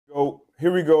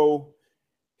Here we go.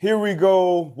 Here we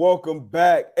go. Welcome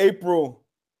back. April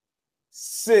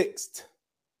 6th.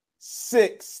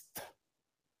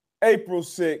 April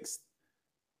 6th.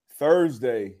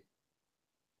 Thursday.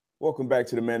 Welcome back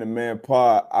to the Man to Man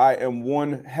Pod. I am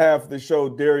one half of the show,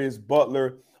 Darius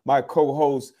Butler. My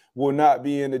co-host will not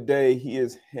be in today. He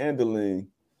is handling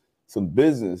some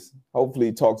business. Hopefully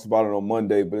he talks about it on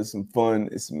Monday, but it's some fun.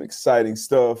 It's some exciting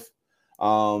stuff.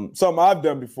 Something I've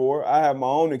done before. I have my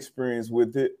own experience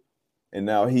with it, and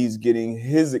now he's getting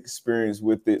his experience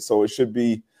with it. So it should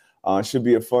be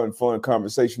a fun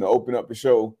conversation to open up the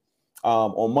show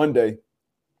on Monday.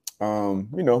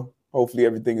 Hopefully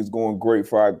everything is going great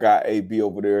for our guy AB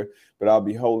over there, but I'll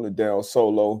be holding it down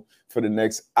solo for the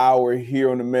next hour here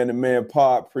on the Man to Man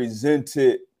Pod,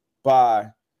 presented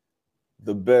by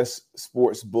the best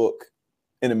sports book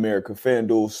in America,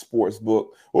 FanDuel Sportsbook.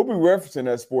 We'll be referencing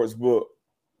that sports book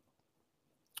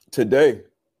today,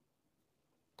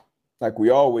 like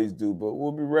we always do, but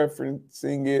we'll be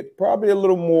referencing it probably a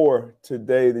little more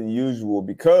today than usual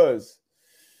because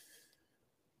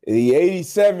the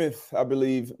 87th, I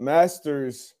believe,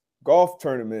 Masters golf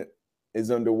tournament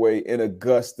is underway in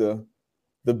Augusta,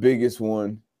 the biggest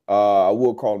one. I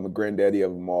will call him the granddaddy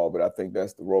of them all, but I think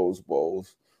that's the Rose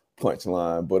Bowl's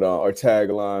punchline, or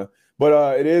tagline.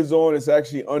 But it is on. It's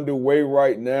actually underway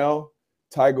right now.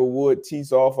 Tiger Woods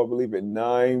tees off, I believe, at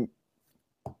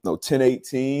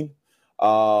 10:18.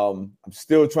 I'm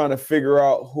still trying to figure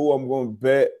out who I'm going to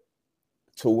bet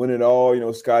to win it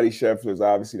all. Scotty Scheffler is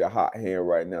obviously the hot hand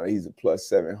right now. He's at plus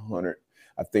 700.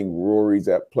 I think Rory's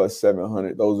at plus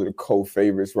 700. Those are the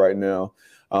co-favorites right now.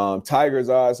 Tiger's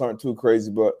odds aren't too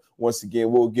crazy, but once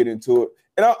again, we'll get into it.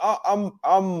 And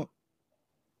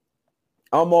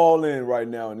I'm all in right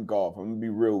now in golf. I'm going to be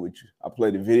real with you. I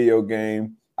play the video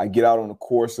game. I get out on the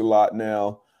course a lot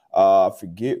now. I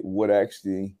forget what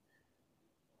actually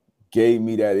gave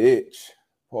me that itch.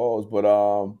 Pause.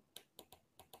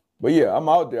 But yeah, I'm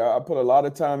out there. I put a lot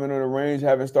of time into the range.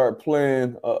 Haven't started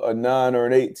playing a 9 or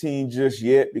an 18 just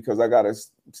yet because I got to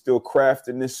still craft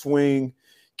in this swing,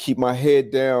 keep my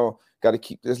head down, got to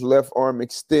keep this left arm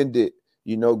extended,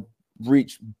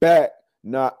 reach back,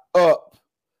 not up,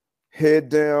 head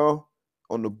down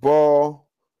on the ball.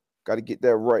 Got to get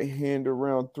that right hand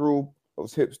around through,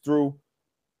 those hips through.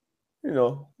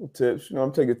 Tips.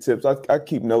 I'm taking tips. I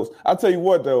keep notes. I'll tell you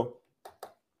what, though.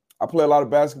 I play a lot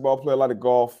of basketball, play a lot of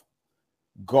golf.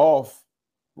 Golf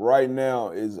right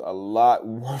now is a lot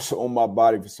worse on my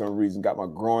body for some reason. Got my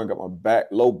groin, got my back,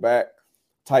 low back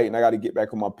tight, and I got to get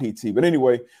back on my PT. But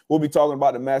anyway, we'll be talking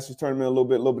about the Masters tournament a little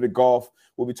bit of golf.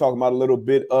 We'll be talking about a little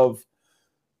bit of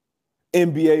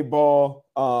NBA ball,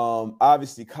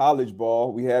 obviously college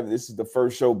ball. This is the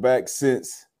first show back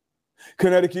since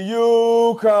Connecticut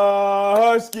UConn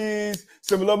Huskies,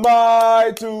 similar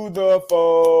might to the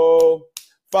foe.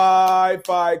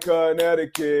 Fight,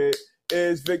 Connecticut.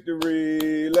 Is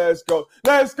victory. Let's go,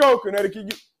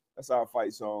 Connecticut. That's our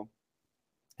fight song.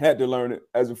 Had to learn it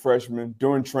as a freshman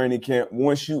during training camp.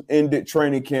 Once you ended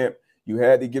training camp, you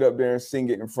had to get up there and sing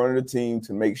it in front of the team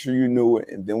to make sure you knew it.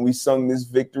 And then we sung this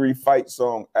victory fight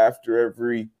song after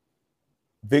every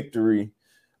victory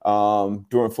during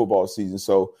football season.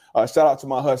 So shout out to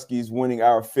my Huskies winning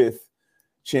our 5th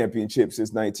championship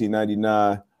since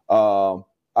 1999.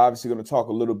 Obviously going to talk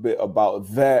a little bit about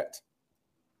that.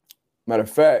 Matter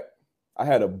of fact, I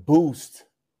had a boost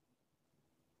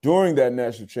during that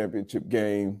national championship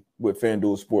game with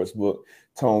FanDuel Sportsbook.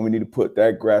 Told me we need to put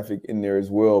that graphic in there as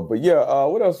well. But yeah,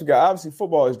 what else we got? Obviously,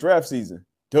 football is draft season.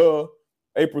 Duh.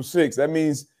 April 6th. That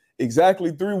means exactly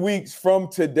 3 weeks from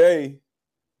today,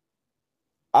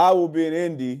 I will be in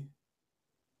Indy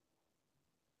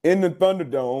in the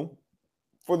Thunderdome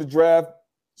for the draft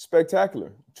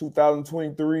spectacular.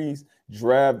 2023's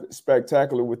Draft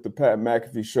Spectacular with the Pat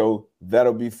McAfee Show.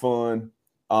 That'll be fun.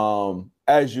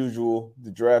 As usual,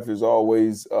 the draft is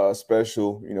always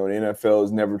special. The NFL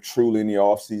is never truly in the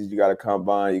offseason. You got a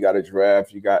combine, you got a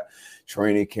draft, you got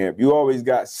training camp. You always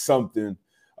got something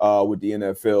with the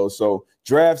NFL. So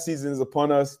draft season is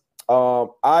upon us.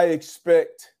 I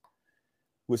expect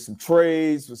with some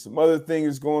trades, with some other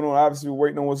things going on. Obviously, we're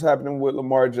waiting on what's happening with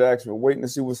Lamar Jackson. We're waiting to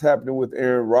see what's happening with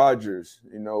Aaron Rodgers.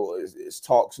 It's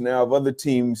talks now of other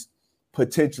teams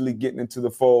potentially getting into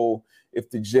the fold if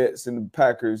the Jets and the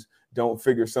Packers don't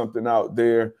figure something out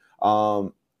there.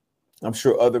 I'm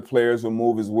sure other players will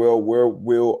move as well. Where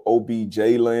will OBJ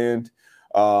land?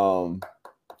 Cam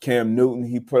Newton,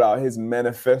 he put out his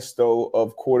manifesto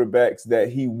of quarterbacks that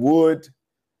he would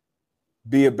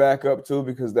be a backup to,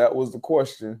 because that was the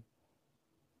question.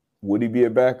 Would he be a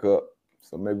backup?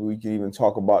 So maybe we can even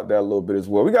talk about that a little bit as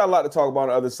well. We got a lot to talk about on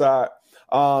the other side.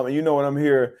 And you know when I'm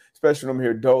here, especially when I'm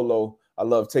here dolo, I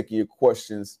love taking your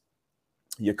questions,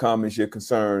 your comments, your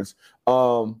concerns.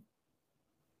 I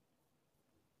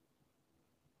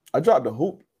dropped a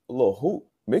little hoop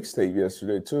mixtape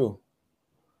yesterday too.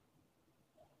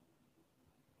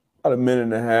 About a minute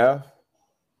and a half,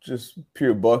 just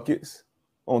pure buckets.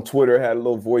 On Twitter, I had a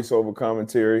little voiceover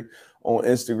commentary. On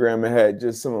Instagram, I had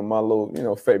just some of my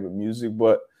little, favorite music.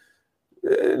 But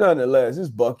nonetheless, it's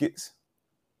buckets,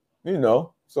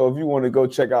 So if you want to go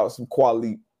check out some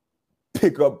quality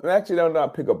pickup, actually, no,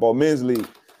 not pickup ball, men's league.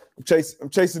 I'm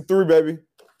chasing 3, baby.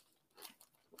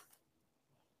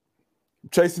 I'm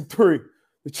chasing 3.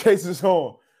 The chase is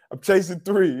on. I'm chasing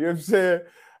 3. You know what I'm saying?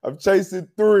 I'm chasing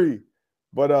 3.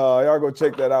 But y'all go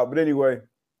check that out. But anyway,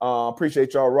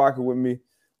 appreciate y'all rocking with me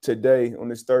today on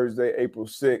this Thursday, April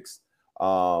 6th.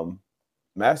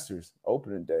 Masters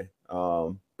opening day.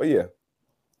 But yeah.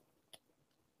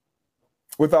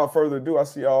 Without further ado, I'll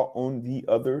see y'all on the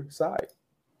other side.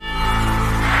 Oh,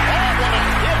 what a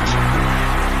hit!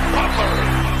 Butler.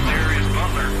 Darius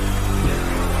Butler.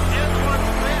 Antoine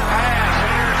Bethea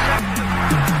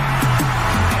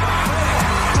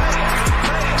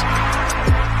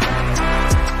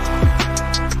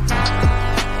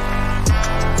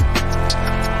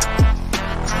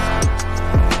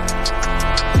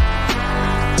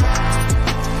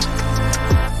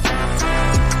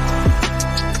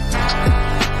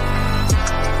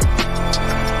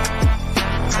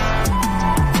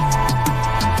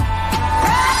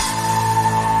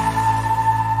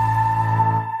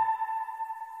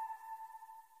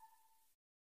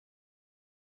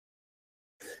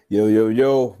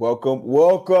Yo, welcome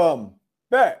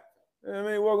back.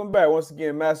 Welcome back. Once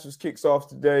again, Masters kicks off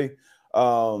today.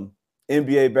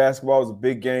 NBA basketball was a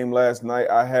big game last night.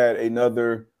 I had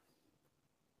another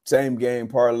same game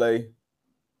parlay.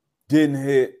 Didn't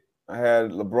hit. I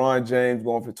had LeBron James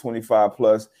going for 25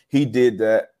 plus. He did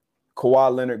that.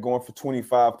 Kawhi Leonard going for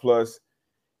 25 plus.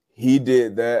 He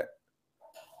did that.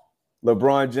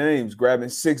 LeBron James grabbing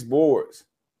 6 boards.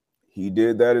 He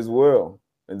did that as well.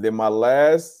 And then my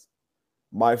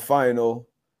final,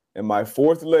 and my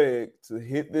 4th leg to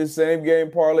hit this same game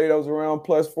parlay that was around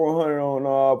plus 400 on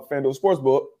FanDuel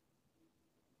Sportsbook.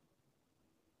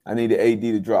 I needed AD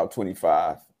to drop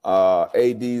 25.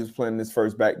 AD was playing his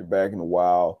first back-to-back in a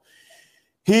while.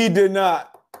 He did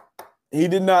not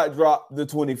drop the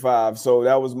 25. So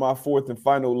that was my 4th and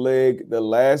final leg, the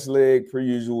last leg per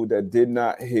usual that did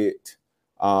not hit,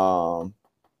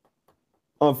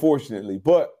 unfortunately.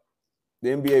 But the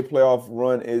NBA playoff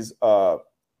run is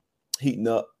heating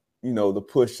up, the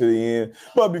push to the end.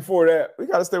 But before that, we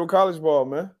got to stay with college ball,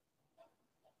 man.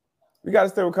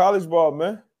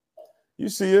 You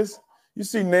see us. You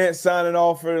see Nance signing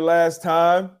off for the last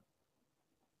time.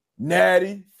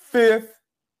 Natty, 5th.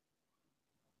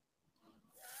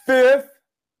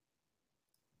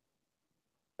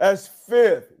 That's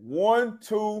 5th. 1,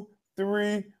 2,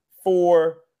 3,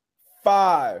 4,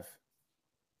 5.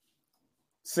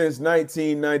 Since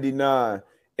 1999.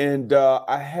 And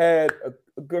I had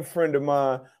a good friend of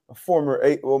mine, my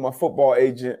football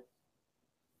agent,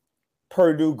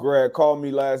 Purdue grad, called me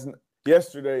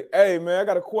yesterday. Hey, man, I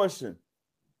got a question.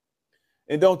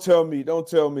 And don't tell me.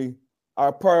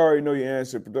 I probably already know your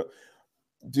answer. But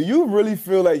do you really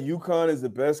feel like UConn is the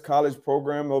best college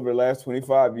program over the last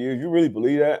 25 years? You really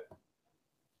believe that?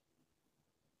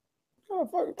 What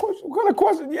kind of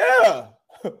question? Yeah.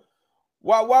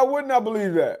 Why wouldn't I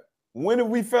believe that? When did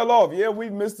we fell off? Yeah,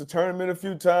 we missed the tournament a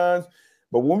few times,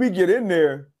 but when we get in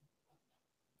there,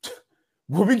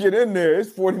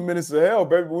 it's 40 minutes of hell,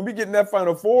 baby. When we get in that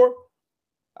Final Four,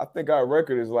 I think our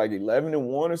record is like 11-1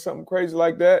 or something crazy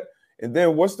like that. And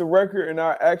then what's the record in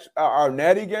our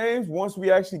Natty games once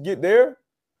we actually get there?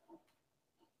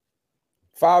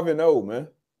 5-0, man.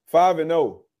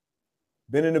 5-0.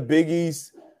 Been in the Big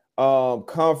East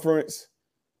conference.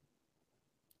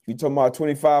 You talking about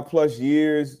 25 plus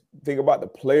years. Think about the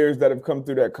players that have come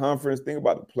through that conference. Think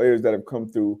about the players that have come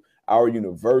through our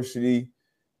university.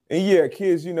 And yeah,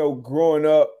 kids, growing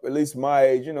up, at least my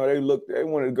age, they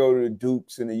wanted to go to the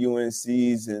Dukes and the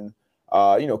UNCs and,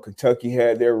 Kentucky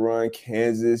had their run,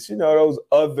 Kansas, those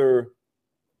other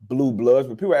blue bloods.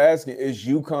 But people are asking, is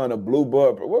UConn a blue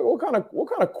blood? But what kind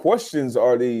of questions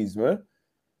are these, man?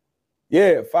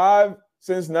 Yeah, 5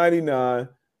 since 99.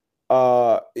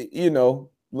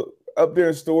 Up there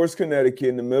in Storrs, Connecticut,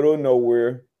 in the middle of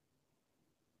nowhere.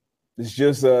 It's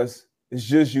just us. It's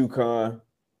just UConn.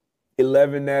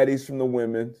 11 natties from the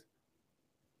women.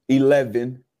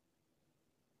 11.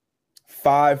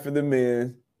 5 for the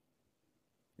men.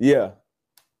 Yeah.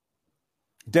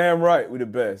 Damn right, we're the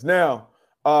best. Now,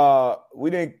 we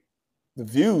didn't the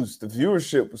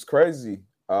viewership was crazy.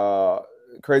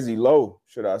 Crazy low,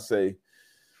 should I say,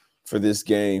 for this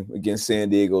game against San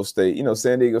Diego State. You know,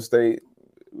 San Diego State,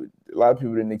 a lot of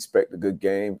people didn't expect a good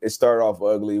game. It started off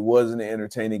ugly. It wasn't an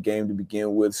entertaining game to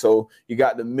begin with. So you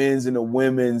got the men's and the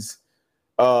women's.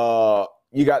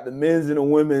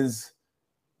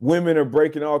 Women are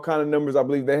breaking all kind of numbers. I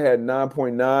believe they had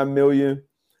 9.9 million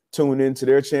tune into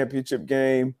their championship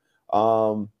game.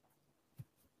 And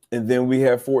then we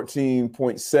have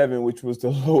 14.7, which was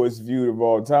the lowest viewed of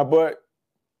all time. But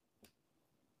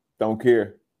don't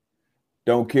care.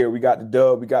 Don't care. We got the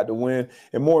dub. We got the win.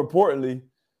 And more importantly,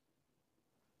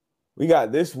 we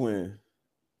got this win.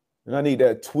 And I need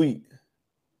that tweet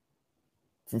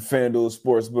from FanDuel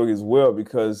Sportsbook as well,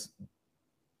 because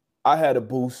I had a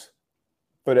boost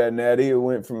for that Natty.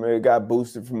 It got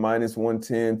boosted from minus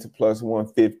 110 to plus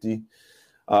 150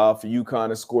 for UConn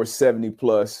to score 70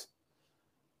 plus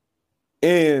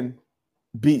and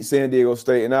beat San Diego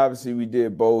State. And obviously we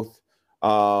did both.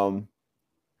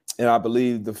 And I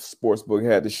believe the sportsbook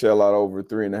had to shell out over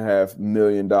 $3.5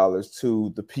 million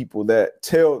to the people that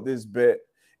tailed this bet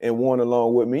and won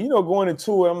along with me. You know, going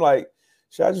into it, I'm like,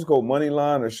 should I just go money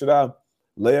line or should I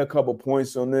lay a couple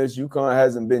points on this? UConn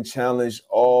hasn't been challenged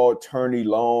all tourney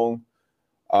long.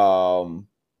 But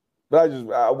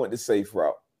I went the safe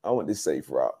route.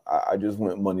 I just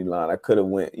went money line. I could have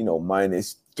went,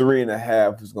 minus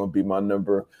 3.5 was going to be my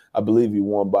number. I believe he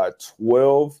won by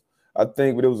 12, I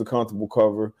think, but it was a comfortable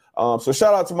cover. So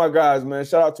shout out to my guys, man.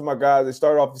 Shout out to my guys. They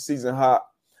started off the season hot,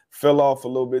 fell off a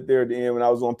little bit there at the end when I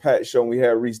was on Pat's show and we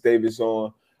had Reese Davis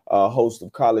on, host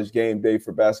of College Game Day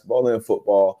for basketball and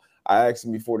football. I asked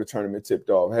him before the tournament tipped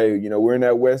off, hey, we're in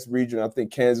that West region. I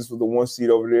think Kansas was the 1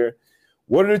 seed over there.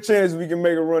 What are the chances we can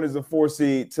make a run as a 4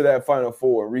 seed to that Final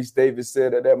Four? And Reese Davis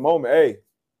said at that moment,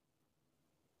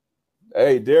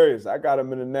 hey, Darius, I got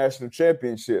him in the national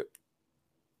championship,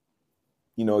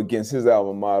 against his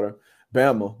alma mater,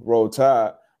 Bama, Roll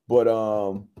Tide. But,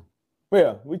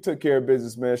 yeah, we took care of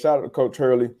business, man. Shout out to Coach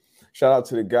Hurley. Shout out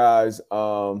to the guys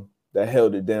that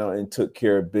held it down and took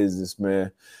care of business,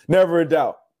 man. Never a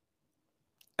doubt.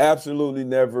 Absolutely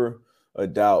never a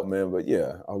doubt, man. But,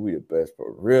 yeah, are we the best? But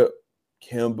Rip,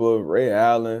 Kimba, Ray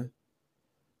Allen,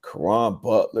 Karan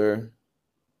Butler,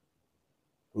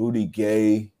 Rudy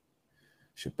Gay,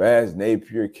 Shabazz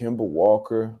Napier, Kimba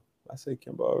Walker. I say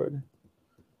Kimba already.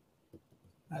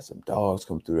 Had some dogs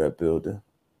come through that building.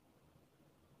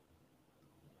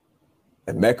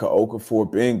 And Mecca Okafor,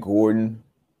 Ben Gordon.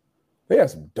 They had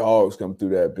some dogs come through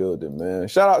that building, man.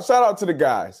 Shout out to the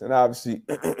guys. And obviously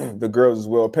the girls as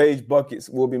well. Paige Buckets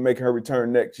will be making her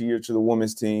return next year to the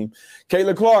women's team.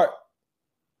 Caitlin Clark,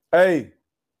 hey,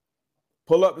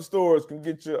 pull up the stores. Come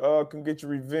get your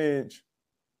revenge.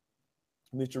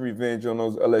 Get your revenge on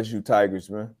those LSU Tigers,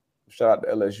 man. Shout out to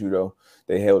LSU, though.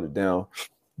 They held it down.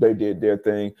 They did their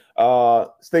thing.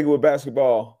 Sticking with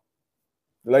basketball,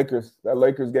 the Lakers. That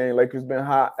Lakers game. Lakers been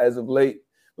hot as of late.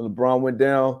 When LeBron went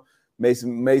down, made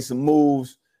some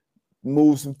moves,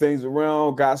 moved some things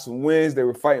around, got some wins. They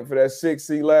were fighting for that 6th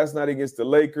seed last night against the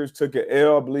Lakers. Took an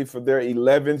L, I believe, for their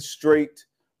 11th straight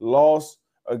loss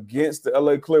against the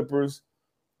LA Clippers.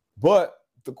 But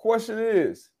the question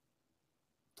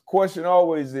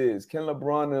always is, can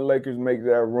LeBron and the Lakers make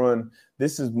that run?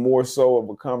 This is more so of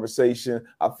a conversation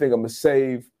I think I'm going to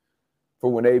save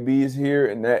for when AB is here.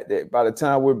 And that by the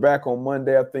time we're back on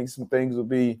Monday, I think some things will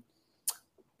be,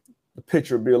 the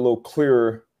picture will be a little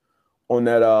clearer on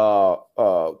that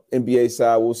NBA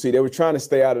side. We'll see. They were trying to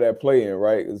stay out of that play-in,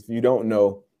 right? If you don't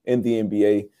know, in the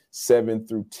NBA, 7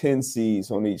 through 10 seeds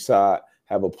on each side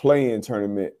have a play-in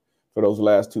tournament for those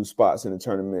last 2 spots in the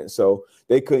tournament. So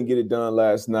they couldn't get it done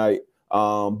last night.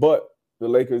 But the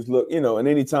Lakers look, and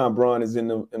anytime Bron is in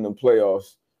the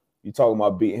playoffs, you're talking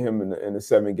about beating him in the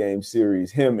 7-game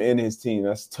series. Him and his team,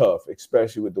 that's tough,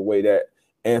 especially with the way that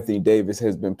Anthony Davis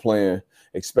has been playing,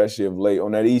 especially of late.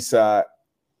 On that east side,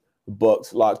 the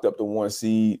Bucks locked up the 1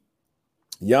 seed.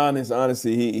 Giannis,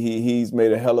 honestly, he's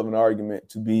made a hell of an argument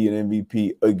to be an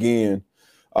MVP again.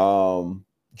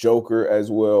 Joker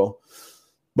as well.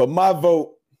 But my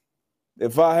vote,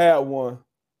 if I had one,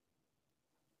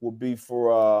 would be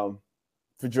for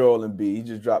Joel Embiid. He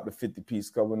just dropped a 50-piece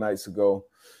a couple of nights ago.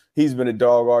 He's been a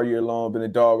dog all year long, been a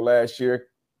dog last year.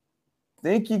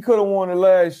 Think he could have won it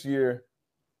last year.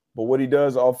 But what he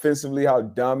does offensively, how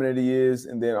dominant he is,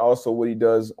 and then also what he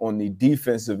does on the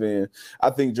defensive end, I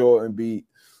think Joel Embiid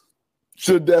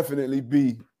should definitely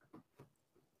be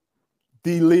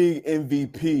the league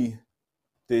MVP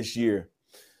this year.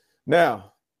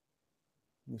 Now,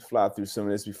 let me fly through some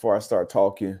of this before I start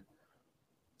talking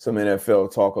some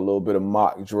NFL talk, a little bit of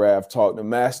mock draft talk. The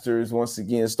Masters, once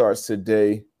again, starts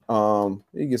today. You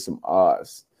get some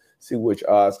odds. See which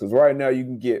odds, because right now you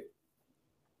can get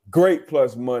great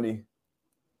plus money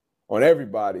on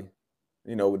everybody.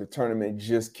 You know, with the tournament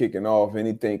just kicking off,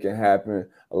 anything can happen.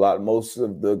 Most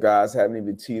of the guys haven't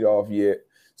even teed off yet.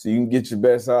 So you can get your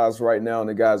best odds right now on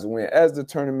the guys to win. As the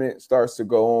tournament starts to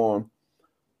go on,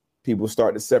 people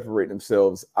start to separate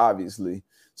themselves, obviously.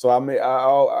 So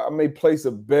I may place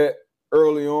a bet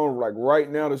early on, like right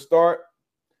now to start.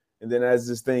 And then as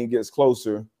this thing gets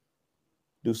closer,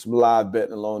 do some live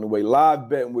betting along the way. Live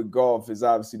betting with golf is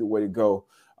obviously the way to go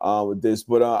with this.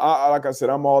 But like I said,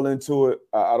 I'm all into it.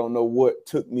 I don't know what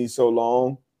took me so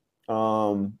long.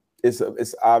 It's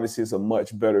a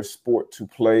much better sport to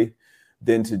play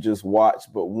than to just watch.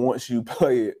 But once you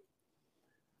play it,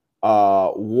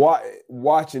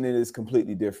 watching it is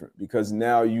completely different, because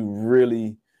now you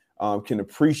really can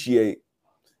appreciate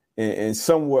and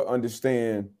somewhat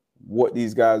understand what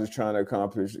these guys are trying to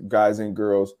accomplish, guys and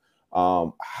girls,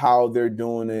 how they're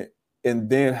doing it, and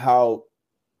then how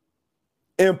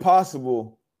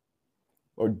impossible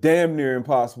or damn near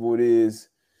impossible it is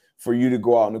for you to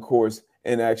go out on the course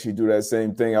and actually do that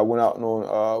same thing. I went out we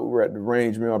were at the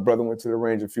range. Me and my brother went to the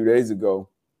range a few days ago,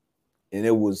 and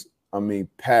it was,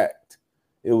 packed.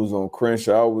 It was on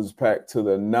Crenshaw. It was packed to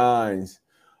the nines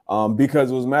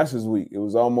because it was Masters Week. It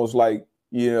was almost like,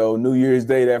 New Year's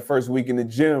Day, that first week in the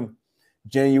gym,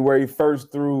 January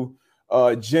 1st through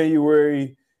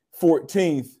January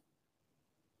 14th.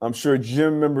 I'm sure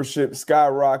gym membership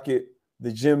skyrocket.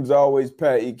 The gym's always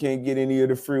packed. You can't get any of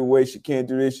the free weights. You can't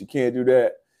do this. You can't do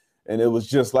that. And it was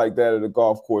just like that at the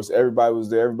golf course. Everybody was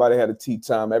there. Everybody had a tee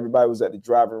time. Everybody was at the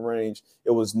driving range.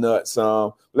 It was nuts.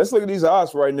 Let's look at these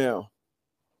odds right now.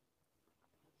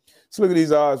 Let's look at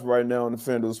these odds right now on the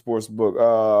FanDuel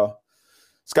Sportsbook.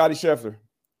 Scotty Scheffler,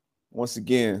 once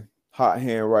again, hot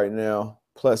hand right now,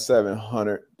 plus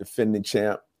 700, defending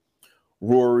champ.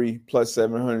 Rory, plus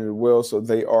 700 as well. So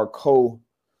they are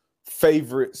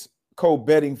co-favorites,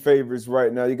 co-betting favorites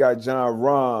right now. You got John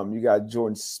Rahm. You got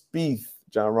Jordan Spieth.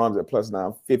 John Rahm's at plus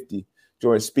 950.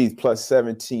 Jordan Spieth, plus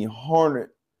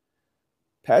 1,700.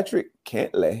 Patrick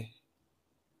Cantlay,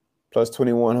 plus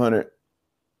 2,100.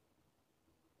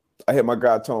 I hit my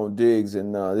guy Tone Diggs,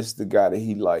 and this is the guy that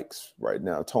he likes right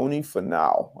now. Tony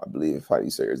Finau, I believe how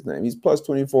you say his name. He's plus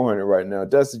 2,400 right now.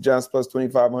 Dustin Johnson, plus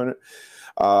 2,500.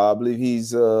 I believe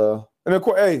he's and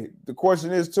the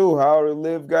question is too, how are the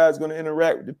live guys going to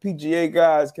interact with the PGA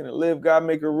guys? Can a live guy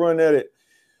make a run at it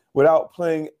without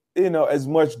playing, as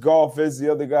much golf as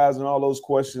the other guys? And all those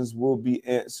questions will be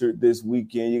answered this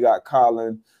weekend. You got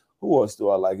Colin. Who else do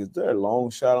I like? Is there a long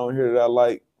shot on here that I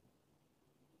like?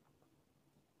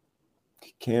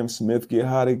 Cam Smith get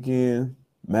hot again.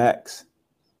 Max.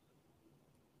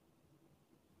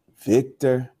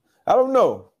 Victor. I don't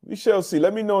know. We shall see.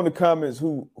 Let me know in the comments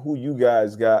who you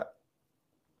guys got,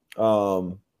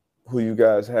 who you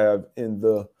guys have in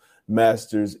the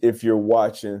Masters if you're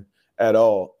watching at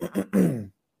all.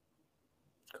 Come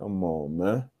on,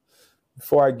 man.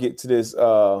 Before I get to this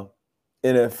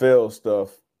NFL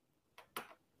stuff,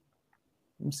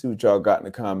 let me see what y'all got in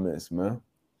the comments, man.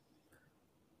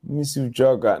 Let me see what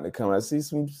y'all got in the comments. I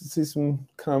see some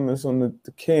comments on the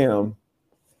Cam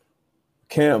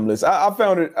list. I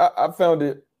found it. I found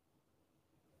it.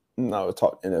 No, we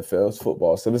talked NFL. It's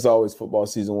football. So it's always football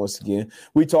season once again.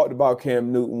 We talked about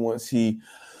Cam Newton once he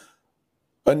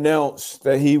announced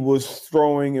that he was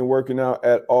throwing and working out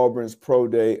at Auburn's Pro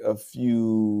Day a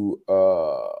few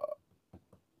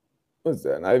what's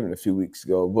that? Not even a few weeks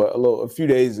ago, but a few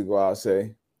days ago, I'll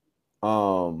say.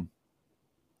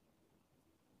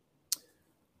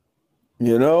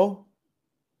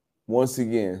 Once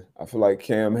again, I feel like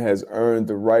Cam has earned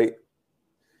the right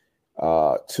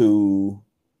to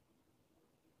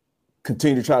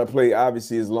continue to try to play,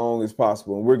 obviously, as long as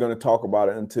possible. And we're going to talk about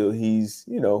it until he's,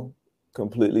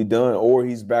 completely done or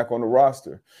he's back on the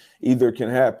roster. Either can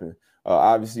happen.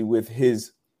 Obviously, with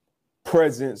his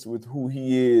presence, with who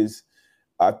he is,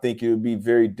 I think it would be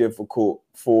very difficult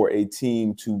for a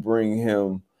team to bring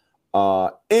him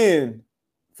in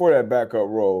for that backup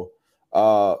role.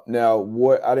 Now,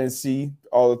 what I didn't see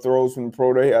all the throws from the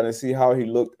Pro Day. I didn't see how he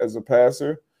looked as a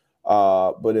passer.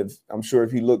 But I'm sure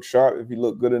if he looked sharp, if he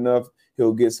looked good enough,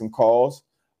 he'll get some calls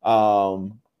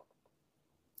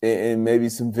and maybe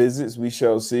some visits. We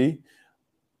shall see.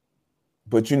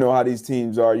 But you know how these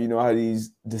teams are. You know how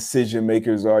these decision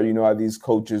makers are. You know how these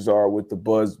coaches are with the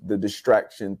buzz, the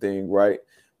distraction thing, right?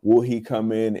 Will he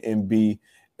come in and be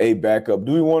a backup?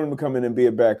 Do we want him to come in and be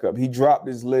a backup? He dropped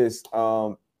his list.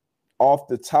 Off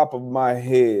the top of my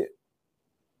head,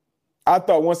 I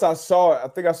thought once I saw it, I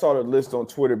think I saw the list on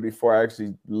Twitter before I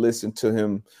actually listened to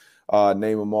him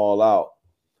name them all out.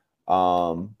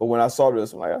 But when I saw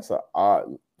this, I'm like, that's a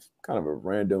odd, kind of a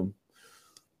random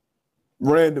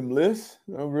list.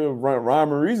 No real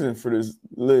rhyme or reason for this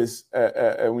list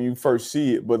when you first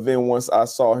see it. But then once I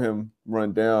saw him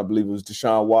run down, I believe it was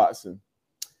Deshaun Watson,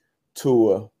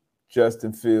 Tua,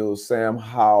 Justin Fields, Sam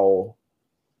Howell,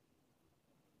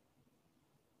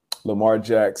 Lamar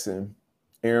Jackson,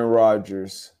 Aaron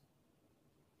Rodgers.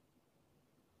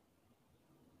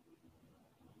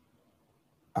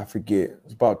 I forget.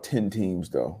 It's about 10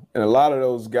 teams, though. And a lot of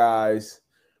those guys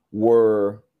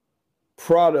were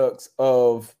products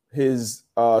of his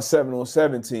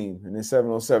 7-on-7 team and his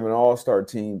 7-on-7 All-Star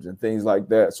teams and things like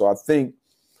that. So I think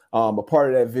a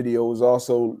part of that video was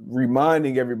also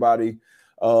reminding everybody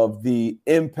of the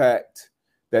impact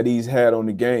that he's had on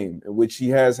the game, in which he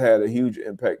has had a huge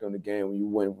impact on the game.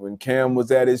 When Cam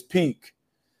was at his peak.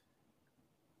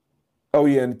 Oh,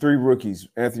 yeah, and 3 rookies,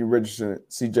 Anthony Richardson,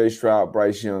 C.J. Stroud,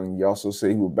 Bryce Young. You also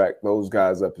say he would back those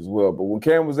guys up as well. But when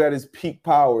Cam was at his peak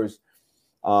powers,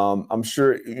 I'm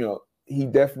sure, he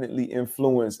definitely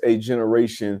influenced a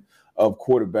generation of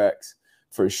quarterbacks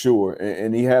for sure.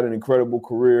 And he had an incredible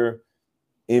career,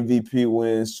 MVP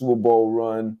win, Super Bowl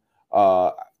run,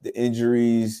 the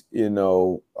injuries, and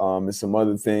some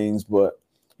other things. But,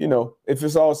 if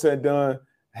it's all said and done,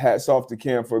 hats off to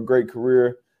Cam for a great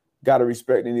career. Got to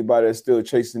respect anybody that's still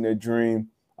chasing their dream.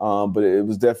 But it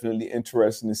was definitely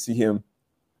interesting to see him,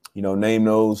 name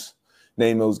those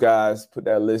guys, put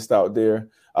that list out there.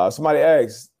 Somebody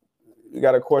asked, you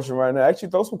got a question right now. Actually,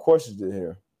 throw some questions in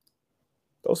here.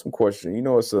 Throw some questions.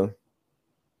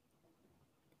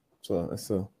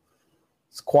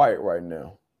 It's quiet right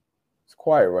now. It's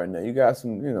quiet right now. You got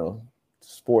some,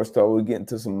 sports stuff. We'll get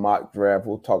into some mock draft.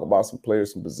 We'll talk about some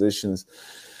players, some positions.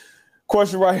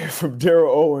 Question right here from Daryl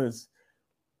Owens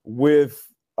with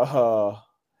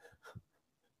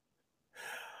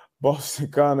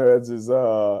Boston Connor as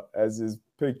his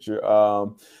picture.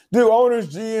 Do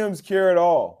owners, GMs care at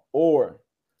all? Or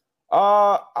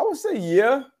I would say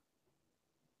yeah.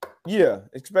 Yeah,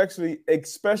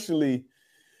 especially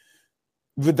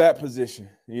with that position.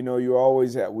 You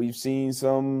always have. We've seen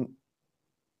some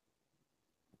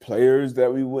players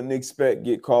that we wouldn't expect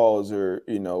get calls, or,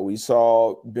 we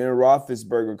saw Ben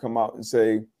Roethlisberger come out and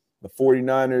say the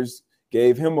 49ers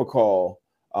gave him a call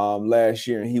last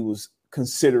year and he was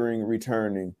considering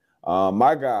returning.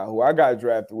 My guy, who I got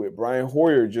drafted with, Brian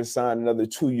Hoyer, just signed another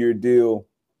 2-year deal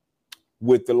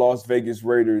with the Las Vegas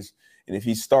Raiders. And if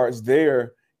he starts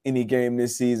there any game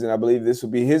this season, I believe this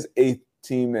will be his 8th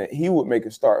team that he would make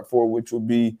a start for, which would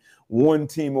be one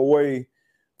team away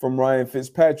from Ryan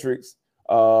Fitzpatrick's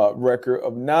record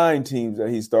of 9 teams that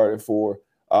he started for.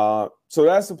 So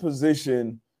that's a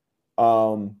position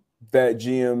that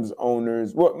GMs,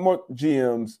 owners, more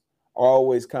GMs are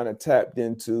always kind of tapped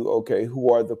into. Okay,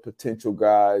 who are the potential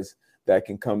guys that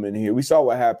can come in here? We saw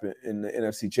what happened in the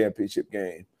NFC Championship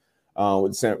game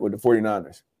with the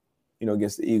 49ers,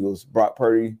 against the Eagles. Brock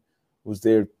Purdy was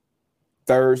their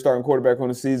 3rd starting quarterback on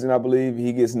the season, I believe.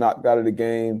 He gets knocked out of the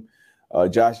game.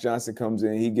 Josh Johnson comes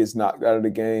in. He gets knocked out of the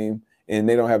game. And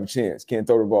they don't have a chance, can't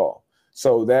throw the ball.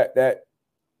 So that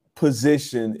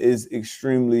position is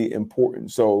extremely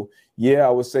important. So, yeah, I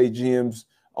would say GMs,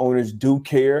 owners do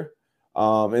care.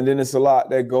 And then it's a lot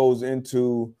that goes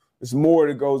into – it's more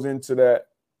that goes into that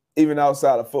even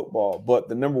outside of football. But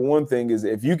the number one thing is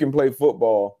if you can play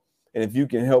football and if you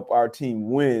can help our team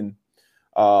win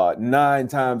 9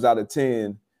 times out of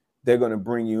 10, they're going to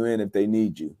bring you in if they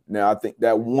need you. Now, I think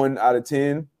that 1 out of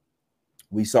 10 –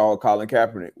 we saw Colin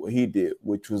Kaepernick, what he did,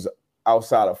 which was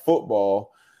outside of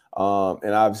football.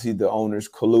 And obviously the owners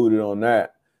colluded on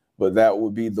that. But that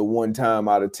would be the 1 time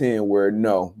out of 10 where,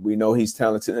 no, we know he's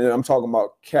talented. And I'm talking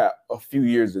about Cap a few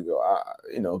years ago.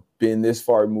 Being this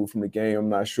far removed from the game, I'm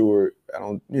not sure.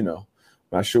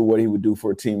 Not sure what he would do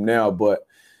for a team now. But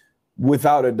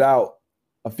without a doubt,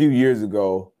 a few years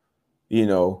ago,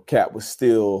 Cap was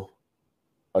still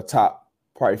a top,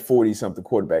 probably 40-something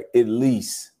quarterback, at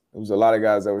least. There was a lot of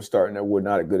guys that were starting that were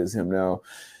not as good as him now.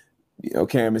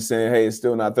 Cam is saying, hey, it's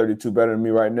still not 32 better than me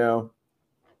right now.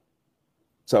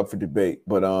 It's up for debate.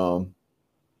 But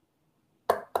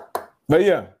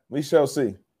yeah, we shall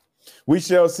see. We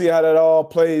shall see how that all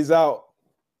plays out.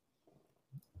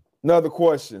 Another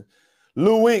question.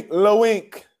 Lou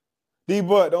Ink,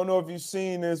 D-Butt, don't know if you've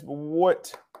seen this, but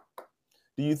what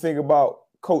do you think about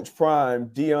Coach Prime,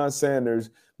 Deion Sanders,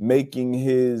 making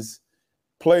his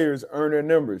players earn their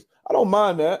numbers? I don't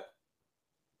mind that.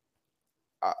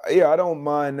 I don't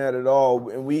mind that at all.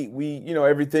 And we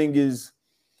everything is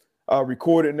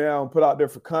recorded now and put out there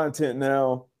for content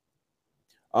now.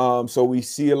 So we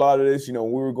see a lot of this. We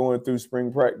were going through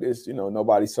spring practice.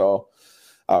 Nobody saw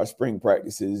our spring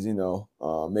practices,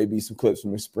 maybe some clips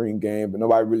from the spring game, but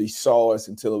nobody really saw us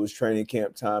until it was training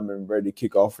camp time and ready to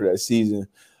kick off for that season.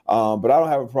 But I don't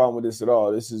have a problem with this at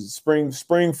all. This is spring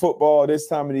football. This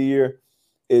time of the year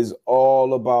is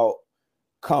all about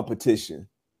competition.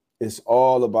 It's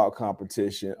all about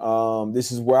competition.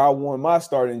 This is where I won my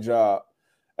starting job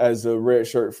as a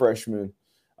redshirt freshman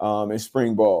in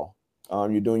spring ball.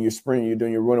 You're doing your spring, you're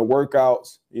doing your running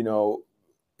workouts,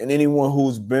 and anyone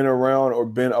who's been around or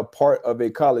been a part of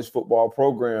a college football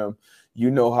program,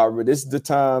 how this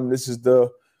is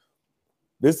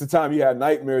the time you have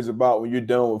nightmares about when you're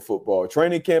done with football.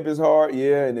 Training camp is hard,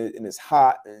 yeah, and it's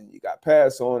hot, and you got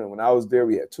pads on. And when I was there,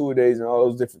 we had 2-a-days and all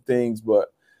those different things. But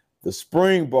the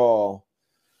spring ball,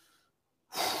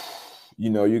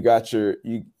 you got your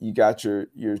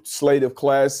slate of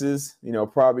classes,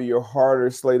 probably your harder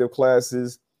slate of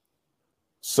classes.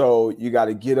 So you got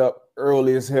to get up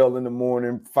early as hell in the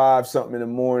morning, 5-something in the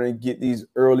morning, get these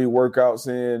early workouts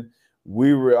in.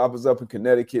 I was up in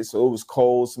Connecticut, so it was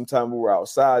cold. Sometimes we were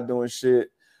outside doing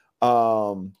shit.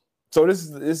 So this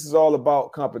is all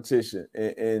about competition.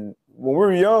 And when we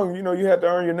were young, you had to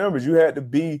earn your numbers. You had to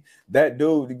be that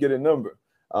dude to get a number.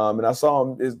 And I saw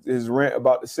him his rant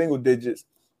about the single digits.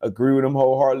 Agree with him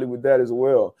wholeheartedly with that as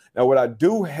well. Now, what I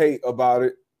do hate about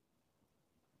it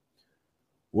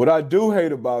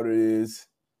is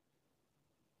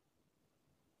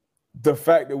the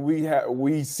fact that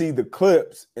we see the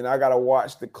clips, and I gotta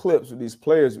watch the clips with these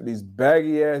players with these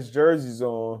baggy ass jerseys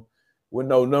on with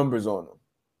no numbers on them.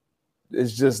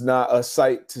 It's just not a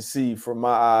sight to see from my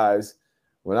eyes.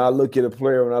 When I look at a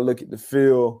player, when I look at the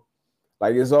field,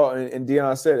 like it's all. And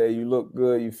Deion said, "Hey, you look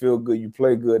good, you feel good, you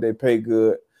play good, they pay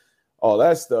good, all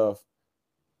that stuff."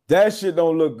 That shit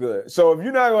don't look good. So if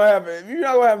you're not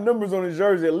gonna have numbers on the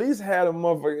jersey, at least have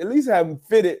them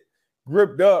fitted,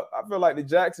 gripped up. I feel like the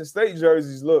Jackson State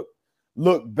jerseys look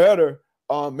better.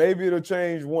 Maybe it'll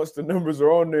change once the numbers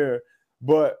are on there,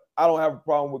 but I don't have a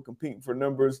problem with competing for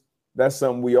numbers. That's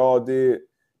something we all did.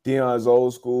 Deion's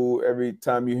old school. Every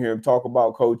time you hear him talk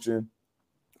about coaching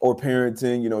or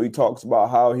parenting, he talks about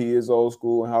how he is old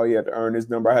school and how he had to earn his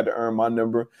number. I had to earn my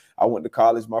number. I went to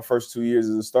college my first 2 years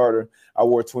as a starter. I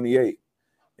wore 28.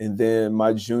 And then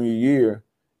my junior year,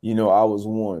 I was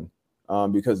 1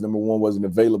 because number 1 wasn't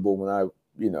available when I,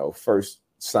 first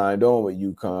signed on with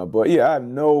UConn. But, yeah, I have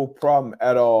no problem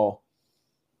at all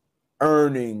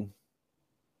earning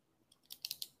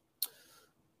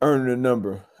a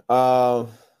number.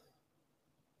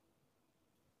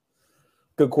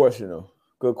 Good question, though.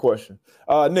 Good question.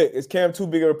 Nick, is Cam too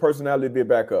big of a personality to be a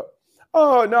backup?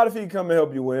 Oh, not if he can come and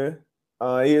help you win.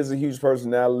 He is a huge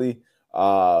personality.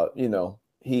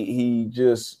 He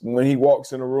just, when he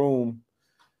walks in a room,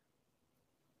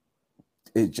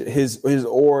 his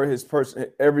aura, his person,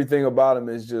 everything about him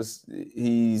is just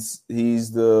he's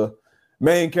the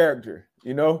main character.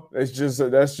 That's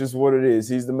just what it is.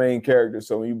 He's the main character.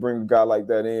 So when you bring a guy like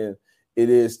that in, it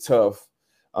is tough.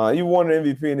 You won an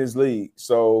MVP in this league,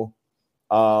 so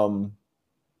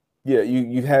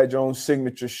you had your own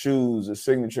signature shoes, a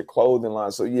signature clothing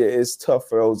line. So yeah, it's tough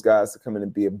for those guys to come in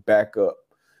and be a backup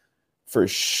for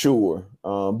sure.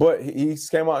 But he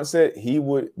came out and said he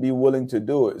would be willing to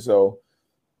do it. So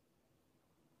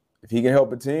if he can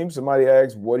help a team, somebody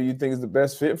asks, what do you think is the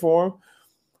best fit for him?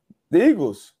 The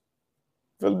Eagles,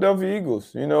 Philadelphia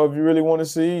Eagles. If you really want to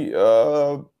see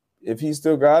if he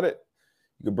still got it,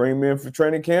 you could bring him in for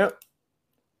training camp.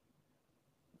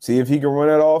 See if he can run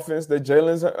that offense that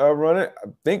Jalen's running. I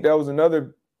think that was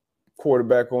another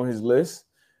quarterback on his list.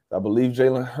 I believe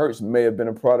Jalen Hurts may have been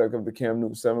a product of the Cam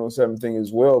Newton 7-on-7 thing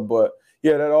as well. But,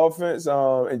 yeah, that offense,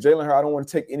 and Jalen Hurts, I don't want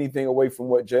to take anything away from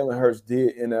what Jalen Hurts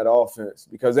did in that offense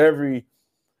because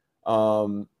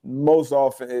most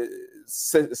offense,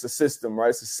 it's a system, right?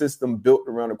 It's a system built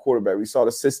around a quarterback. We saw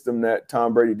the system that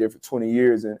Tom Brady did for 20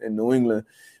 years in New England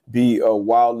be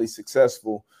wildly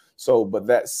successful. So, but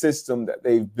that system that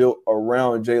they've built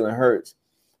around Jalen Hurts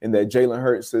and that Jalen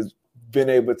Hurts has been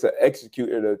able to execute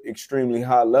at an extremely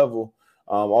high level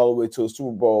all the way to a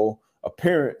Super Bowl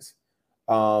appearance.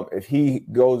 If he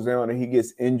goes down and he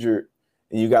gets injured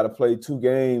and you got to play 2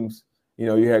 games,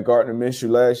 you had Gardner Minshew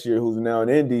last year who's now in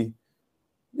Indy.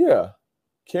 Yeah,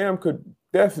 Cam could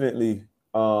definitely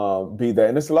be that.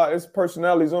 And it's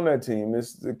personalities on that team.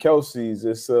 It's the Kelce's.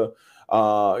 It's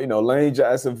Lane.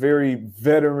 It's a very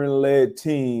veteran-led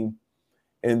team.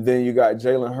 And then you got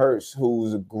Jalen Hurts,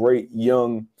 who's a great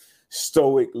young,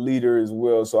 stoic leader as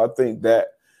well. So I think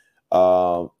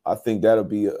that'll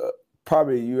be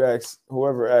probably you ask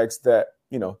whoever asked that,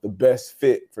 the best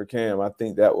fit for Cam. I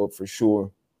think that will for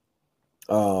sure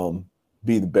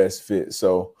be the best fit.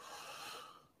 So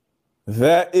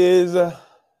that is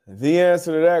the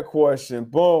answer to that question.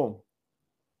 Boom.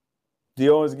 The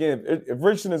Owens again. If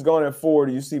Richardson is going at 4,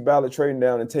 do you see Ballard trading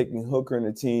down and taking Hooker in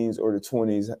the teens or the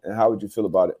 20s? And how would you feel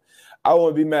about it? I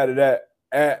wouldn't be mad at that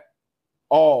at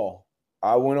all.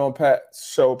 I went on Pat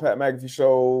McAfee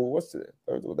show. What's today?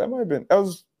 That might have been. That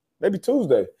was maybe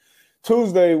Tuesday.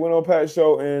 Tuesday went on Pat's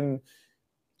show and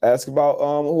asked about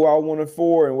who I wanted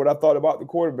for and what I thought about the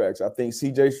quarterbacks. I think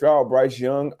C.J. Stroud, Bryce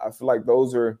Young. I feel like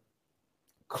those are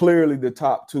clearly the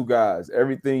top 2 guys.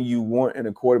 Everything you want in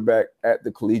a quarterback at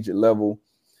the collegiate level,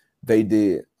 they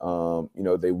did.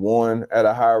 They won at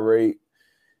a high rate.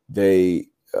 They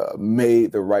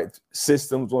made the right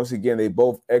systems. Once again, they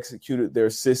both executed their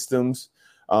systems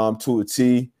to a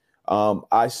T.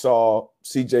 I saw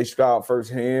C.J. Stroud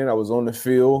firsthand. I was on the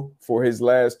field for his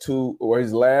last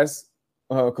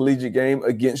collegiate game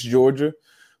against Georgia,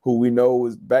 who we know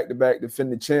was back-to-back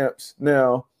defending champs.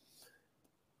 Now,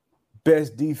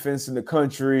 best defense in the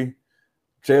country.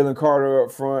 Jalen Carter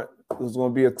up front was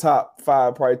going to be a top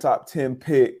 5, probably top 10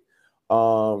 pick.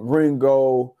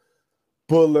 Ringo,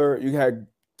 Buller, you had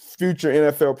future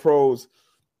NFL pros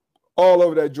all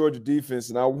over that Georgia defense,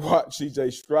 and I watched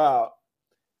C.J. Stroud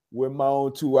with my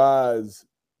own 2 eyes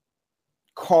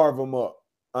carve them up.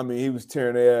 I mean, he was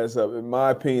tearing their ass up. In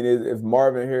my opinion, if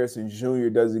Marvin Harrison Jr.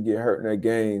 doesn't get hurt in that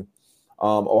game,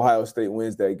 Ohio State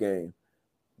wins that game.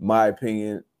 My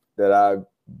opinion that I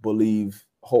believe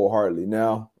wholeheartedly.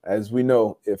 Now, as we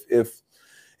know, if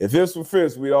this were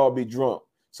fifth, we'd all be drunk.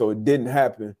 So it didn't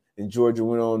happen, and Georgia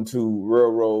went on to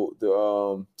railroad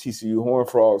the TCU Horned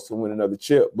Frogs to win another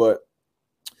chip. But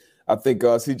I think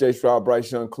C.J. Stroud,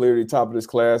 Bryce Young, clearly top of this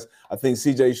class. I think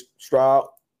C.J. Stroud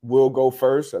will go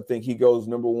first. I think he goes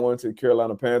number 1 to the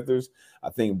Carolina Panthers. I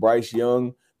think Bryce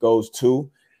Young goes 2.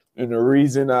 And the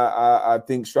reason I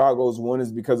think Stroud goes 1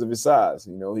 is because of his size.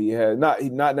 He had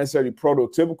not necessarily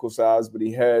prototypical size, but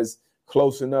he has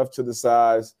close enough to the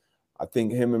size. I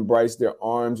think him and Bryce, their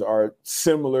arms are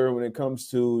similar when it comes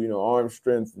to, arm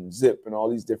strength and zip and all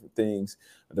these different things.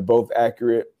 They're both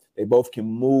accurate. They both can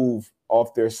move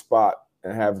off their spot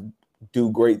and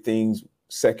do great things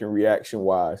second reaction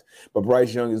wise. But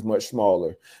Bryce Young is much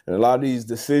smaller. And a lot of these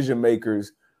decision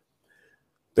makers,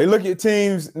 they look at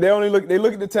teams, they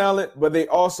look at the talent, but they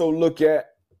also look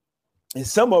at, and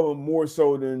some of them more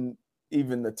so than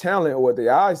even the talent or what the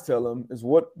eyes tell them, is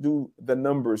what do the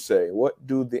numbers say? What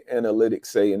do the analytics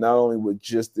say? And not only with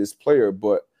just this player,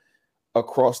 but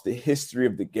across the history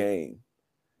of the game.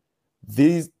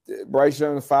 Bryce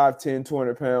Young, 5'10",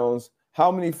 200 pounds.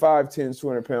 How many 5'10",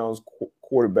 200 pounds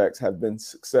quarterbacks have been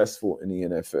successful in the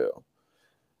NFL?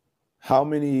 How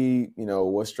many,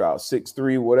 what's Stroud,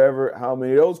 6'3", whatever, how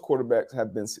many of those quarterbacks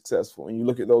have been successful? And you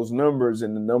look at those numbers,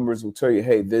 and the numbers will tell you,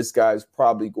 hey, this guy's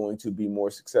probably going to be more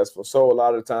successful. So a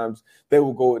lot of times they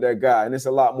will go with that guy, and it's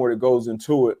a lot more that goes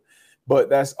into it. But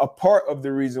that's a part of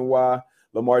the reason why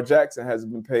Lamar Jackson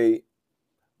hasn't been paid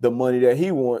the money that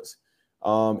he wants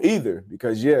either.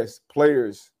 Because, yes,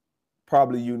 players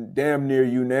probably damn near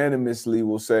unanimously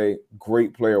will say,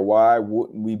 great player. Why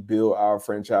wouldn't we build our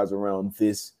franchise around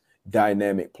this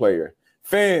dynamic player?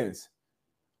 Fans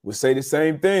will say the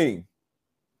same thing.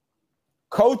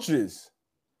 Coaches,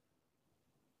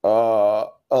 a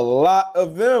lot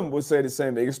of them will say the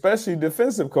same thing, especially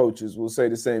defensive coaches will say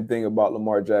the same thing about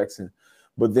Lamar Jackson.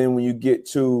 But then when you get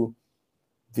to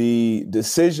the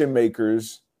decision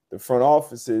makers, the front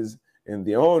offices, and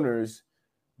the owners,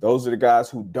 those are the guys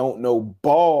who don't know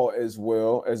ball as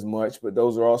much, but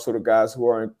those are also the guys who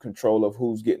are in control of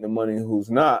who's getting the money and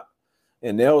who's not.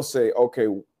 And they'll say, okay,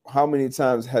 how many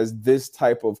times has this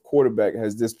type of quarterback,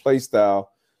 has this play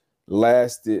style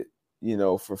lasted,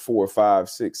 for 4, 5,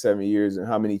 6, 7 years, and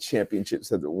how many championships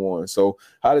has it won? So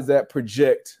how does that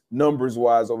project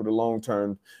numbers-wise over the long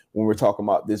term when we're talking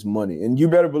about this money? And you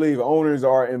better believe owners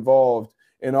are involved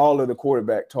in all of the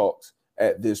quarterback talks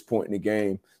at this point in the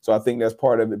game. So I think that's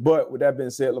part of it. But with that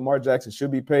being said, Lamar Jackson should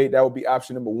be paid. That would be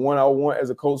option number 1 I want as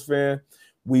a Colts fan.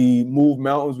 We move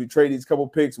mountains. We trade these couple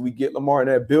picks. We get Lamar in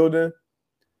that building.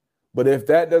 But if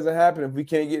that doesn't happen, if we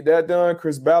can't get that done,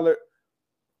 Chris Ballard,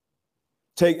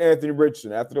 take Anthony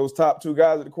Richardson. After those top 2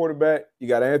 guys at the quarterback, you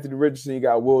got Anthony Richardson, you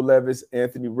got Will Levis.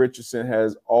 Anthony Richardson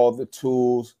has all the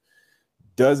tools,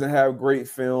 doesn't have great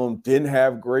film, didn't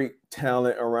have great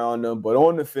talent around them. But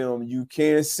on the film, you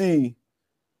can see,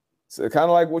 so kind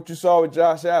of like what you saw with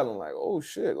Josh Allen, like, oh,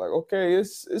 shit, like, okay,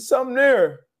 it's something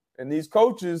there. And these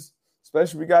coaches,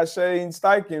 especially we got Shane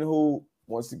Steichen, who,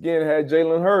 once again, had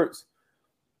Jalen Hurts.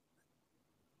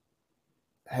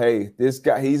 hey, this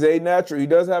guy, he's a natural. He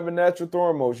does have a natural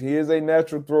throwing motion. He is a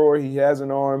natural thrower. He has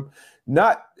an arm. And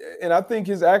I think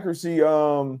his accuracy,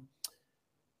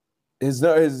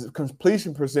 his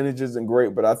completion percentage isn't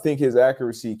great, but I think his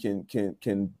accuracy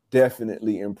can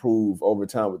definitely improve over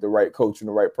time with the right coach and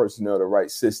the right personnel, the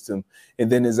right system.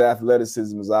 And then his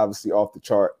athleticism is obviously off the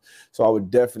chart. So I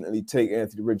would definitely take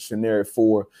Anthony Richardson there at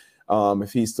 4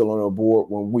 if he's still on the board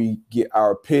when we get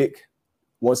our pick.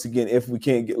 Once again, if we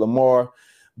can't get Lamar.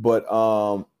 But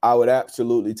I would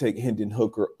absolutely take Hendon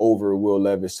Hooker over Will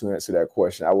Levis to answer that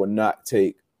question. I would not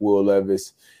take Will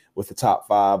Levis with a top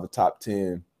 5, a top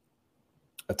 10,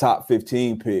 a top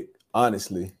 15 pick,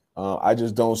 honestly. I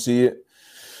just don't see it.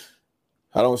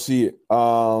 I don't see it.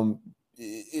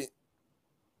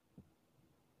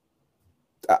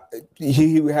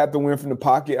 He would have to win from the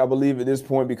pocket, I believe, at this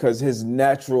point because his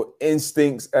natural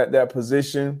instincts at that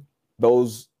position,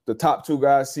 the top 2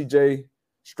 guys, CJ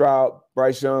Stroud,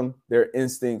 Bryce Young, their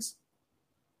instincts,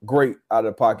 great out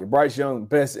of the pocket. Bryce Young,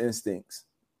 best instincts.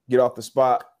 Get off the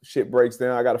spot, shit breaks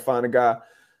down. I got to find a guy.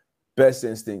 Best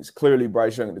instincts. Clearly,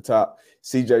 Bryce Young at the top.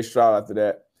 CJ Stroud after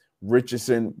that.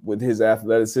 Richardson with his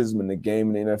athleticism in the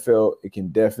game in the NFL, it can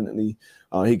definitely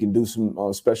he can do some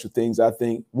special things, I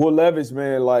think. Will Levis,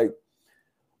 man, like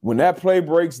when that play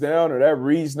breaks down or that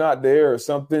read's not there or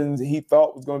something he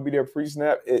thought was going to be there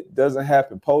pre-snap, it doesn't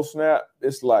happen post-snap.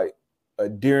 It's like a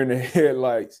deer in the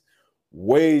headlights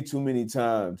way too many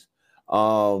times.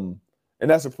 And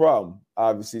that's a problem,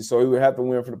 obviously. So he would have to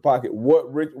win from the pocket.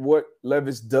 What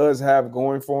Levis does have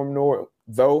going for him,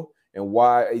 though, and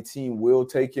why a team will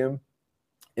take him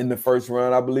in the first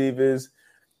round, I believe, is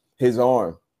his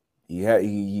arm. He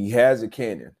has a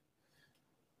cannon.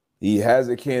 He has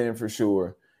a cannon for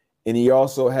sure. And he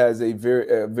also has a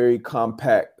very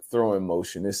compact throwing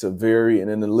motion. And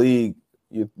in the league,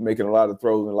 you're making a lot of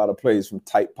throws and a lot of plays from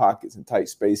tight pockets and tight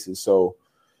spaces. So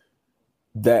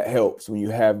that helps when you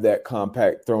have that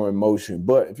compact throwing motion.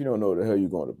 But if you don't know where the hell you're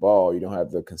going to the ball, you don't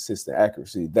have the consistent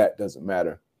accuracy, that doesn't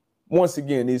matter. Once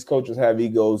again, these coaches have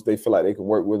egos. They feel like they can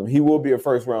work with him. He will be a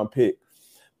first-round pick.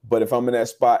 But if I'm in that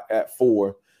spot at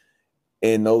 4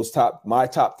 and my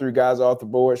top 3 guys are off the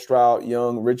board, Stroud,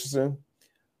 Young, Richardson,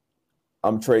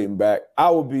 I'm trading back. I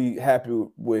would be happy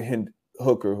with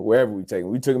Hooker wherever we take him.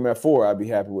 We took him at 4, I'd be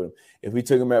happy with him. If we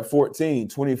took him at 14,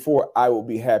 24, I will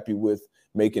be happy with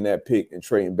making that pick and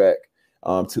trading back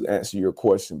to answer your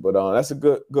question. But that's a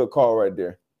good call right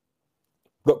there.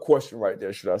 Good question right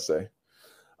there, should I say.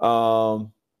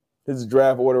 This is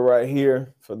draft order right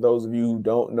here. For those of you who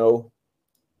don't know.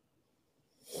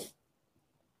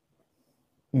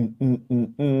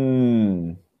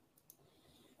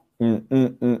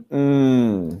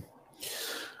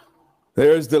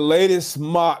 There's the latest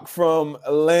mock from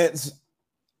Lance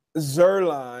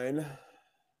Zierlein.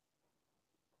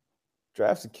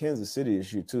 Drafts in Kansas City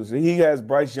issue too. So he has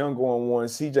Bryce Young going 1,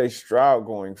 CJ Stroud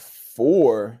going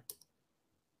 4.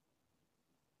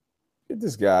 Get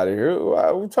this guy out of here.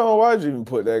 Why'd you even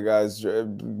put that guy's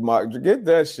mock? Get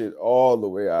that shit all the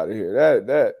way out of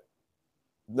here.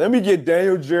 Let me get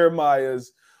Daniel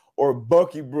Jeremiah's or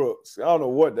Bucky Brooks. I don't know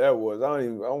what that was. I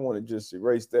want to just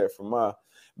erase that from my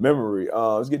memory.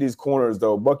 Let's get these corners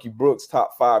though. Bucky Brooks,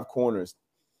 top 5 corners.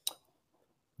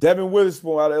 Devin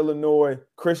Witherspoon out of Illinois,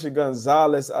 Christian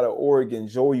Gonzalez out of Oregon,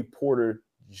 Joey Porter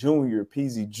Jr.,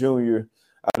 PZ Jr.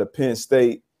 out of Penn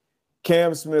State,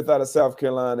 Cam Smith out of South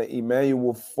Carolina,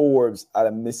 Emmanuel Forbes out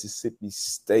of Mississippi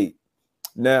State.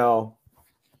 Now,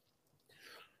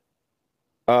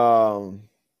 I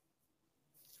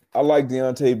like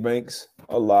Deonte Banks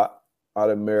a lot out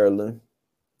of Maryland.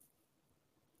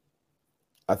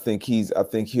 I think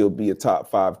he'll be a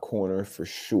top 5 corner for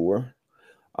sure.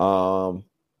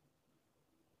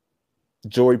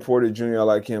 Joey Porter Jr., I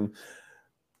like him.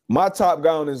 My top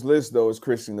guy on this list, though, is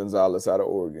Christian Gonzalez out of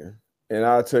Oregon. And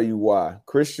I'll tell you why.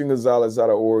 Christian Gonzalez out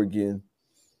of Oregon,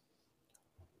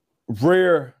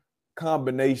 rare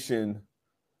combination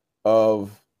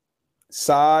of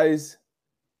size,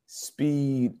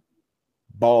 speed,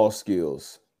 ball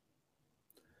skills.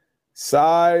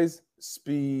 Size,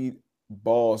 speed,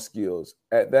 ball skills.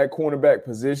 At that cornerback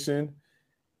position,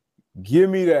 give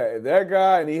me that. That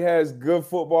guy, and he has good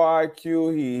football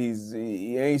IQ.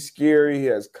 He ain't scary. He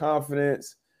has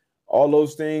confidence. All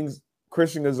those things.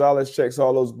 Christian Gonzalez checks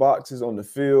all those boxes on the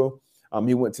field.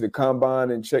 He went to the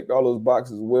combine and checked all those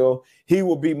boxes as well. He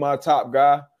will be my top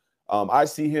guy. I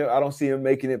don't see him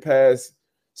making it past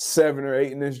 7 or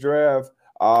 8 in this draft.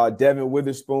 Devin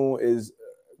Witherspoon is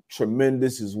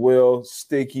tremendous as well.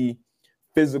 Sticky,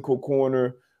 physical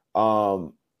corner.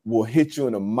 Will hit you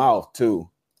in the mouth too.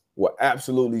 Will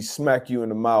absolutely smack you in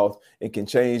the mouth and can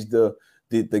change the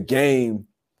the game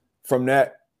from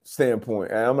that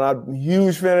standpoint. And I'm not a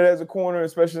huge fan of that as a corner,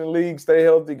 especially in the league. Stay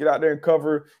healthy, get out there and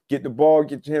cover, get the ball,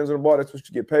 get your hands on the ball. That's what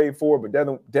you get paid for. But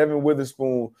Devin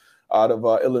Witherspoon out of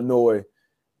Illinois,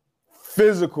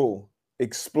 physical,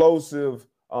 explosive,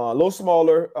 a little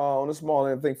smaller on the small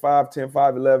end, I think 5'10",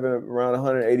 5'11", around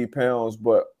 180 pounds,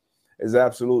 but is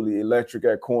absolutely electric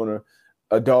at corner.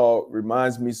 A dog,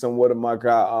 reminds me somewhat of my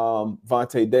guy,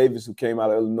 Vontae Davis, who came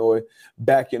out of Illinois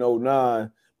back in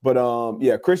 2009.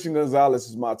 But, Christian Gonzalez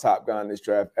is my top guy in this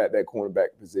draft at that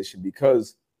cornerback position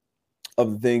because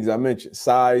of the things I mentioned: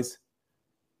 size,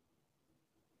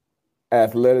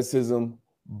 athleticism,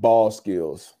 ball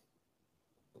skills.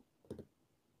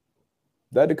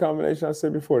 That the combination I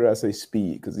said before? Did I say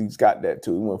speed? Because he's got that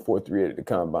too. He went 4.38 at the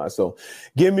combine. So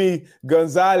give me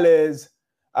Gonzalez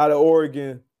out of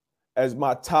Oregon as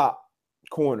my top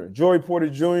corner. Joey Porter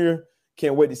Jr.,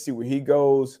 can't wait to see where he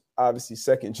goes. Obviously,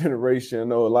 second generation. I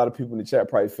know a lot of people in the chat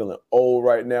probably feeling old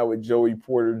right now with Joey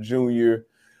Porter Jr.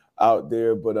 out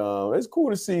there. But it's cool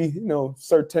to see,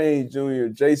 Surtain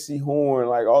Jr., J.C. Horn,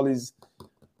 like all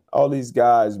these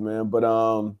guys, man. But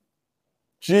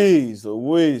Jeez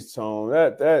Louise, Tone,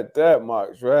 that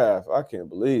mock draft, I can't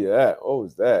believe that. What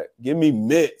was that? Give me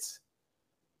Mitts.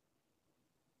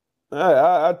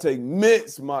 I take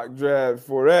Mitts mock draft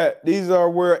for that. These are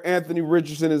where Anthony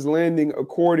Richardson is landing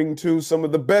according to some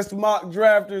of the best mock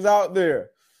drafters out there.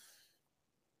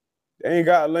 They ain't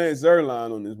got Lance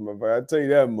Zierlein on this motherfucker, I tell you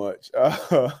that much.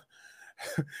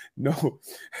 No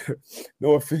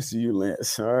offense to you,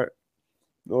 Lance, all right?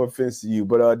 No offense to you.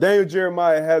 But Daniel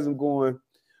Jeremiah has him going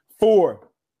 4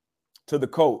 to the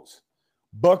Colts.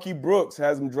 Bucky Brooks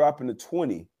has him dropping to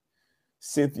 20.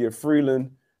 Cynthia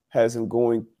Freeland has him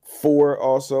going 4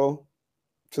 also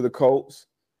to the Colts.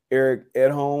 Eric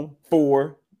Edholm,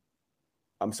 3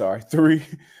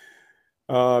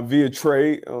 via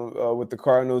trade with the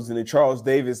Cardinals. And then Charles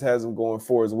Davis has him going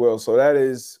 4 as well. So that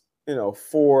is,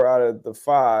 4 out of the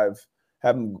 5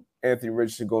 having Anthony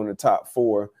Richardson going in the top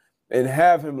 4 and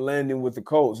have him landing with the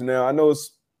Colts. Now, I know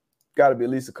it's got to be at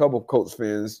least a couple of Colts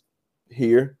fans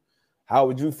here. How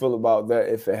would you feel about that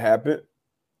if it happened?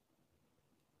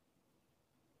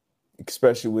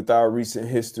 Especially with our recent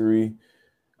history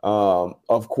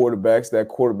of quarterbacks, that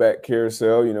quarterback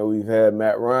carousel. We've had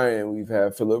Matt Ryan, we've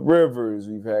had Phillip Rivers,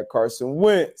 we've had Carson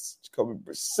Wentz, Jacoby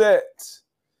Brissett,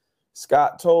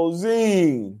 Scott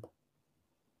Tolzien.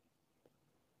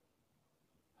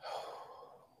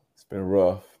 It's been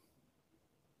rough.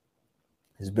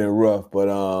 It's been rough, but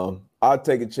I'll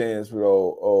take a chance with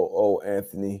old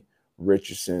Anthony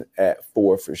Richardson at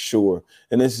 4 for sure.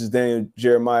 And this is Daniel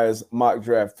Jeremiah's mock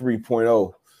draft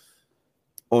 3.0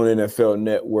 on NFL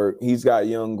Network. He's got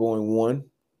Young going 1,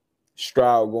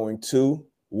 Stroud going 2,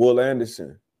 Will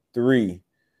Anderson 3,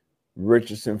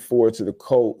 Richardson 4 to the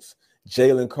Colts,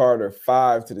 Jalen Carter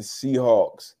 5 to the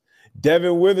Seahawks,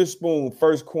 Devin Witherspoon,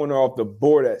 first corner off the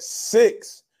board at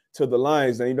 6 to the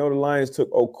Lions. Now, the Lions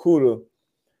took Okudah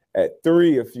at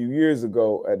 3 a few years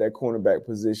ago at that cornerback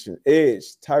position. Edge,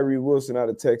 Tyree Wilson out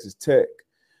of Texas Tech,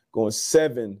 going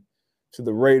 7 to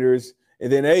the Raiders. And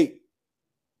then 8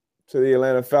 to the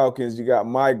Atlanta Falcons. You got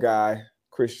my guy,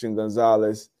 Christian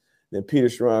Gonzalez. Then Peter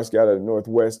Skoronsky out of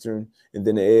Northwestern. And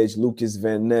then the edge, Lucas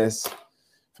Van Ness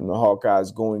from the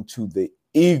Hawkeyes going to the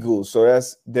Eagles. So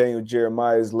that's Daniel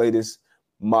Jeremiah's latest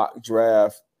mock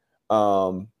draft.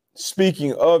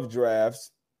 Speaking of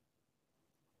drafts,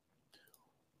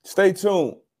 stay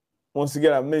tuned. Once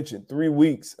again, I mentioned 3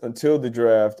 weeks until the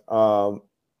draft.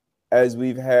 As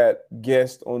we've had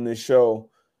guests on this show,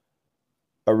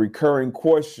 a recurring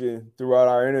question throughout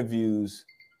our interviews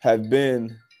have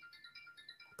been,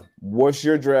 what's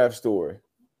your draft story?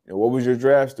 And what was your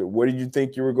draft story? Where did you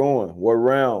think you were going? What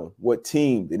round? What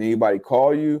team? Did anybody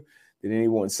call you? Did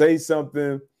anyone say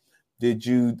something? Did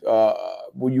you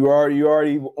were you already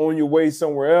on your way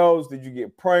somewhere else? Did you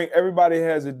get pranked? Everybody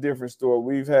has a different story.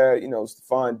 We've had,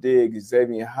 Stephon Diggs,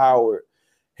 Xavier Howard,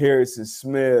 Harrison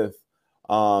Smith,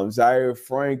 Zaire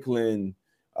Franklin.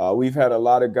 We've had a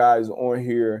lot of guys on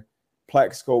here,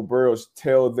 Plaxico Burrell,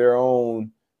 tell their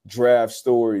own draft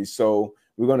stories. So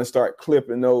we're going to start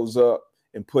clipping those up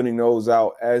and putting those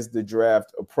out as the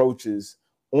draft approaches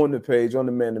on the page, on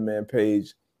the Man-to-Man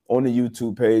page, on the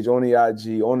YouTube page, on the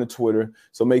IG, on the Twitter.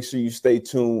 So make sure you stay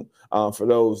tuned for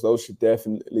those. Those should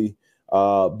definitely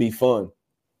be fun.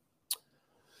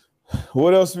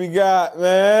 What else we got,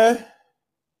 man?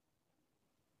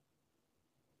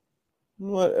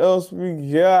 What else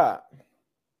we got?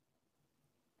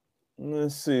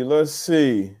 Let's see.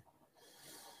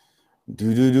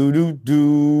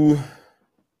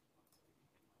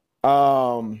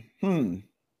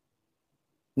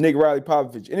 Nick Riley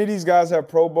Popovich. Any of these guys have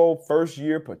Pro Bowl first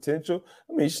year potential?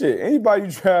 I mean, shit, anybody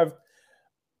you draft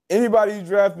in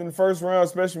the first round,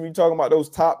 especially when you're talking about those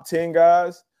top 10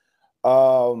 guys,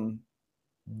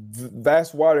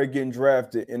 that's why they're getting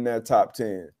drafted in that top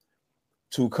 10,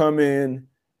 to come in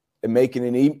and make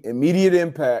an immediate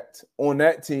impact on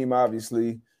that team,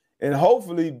 obviously, and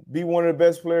hopefully be one of the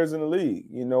best players in the league.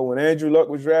 You know, when Andrew Luck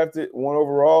was drafted 1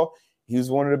 overall, he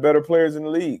was one of the better players in the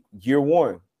league. Year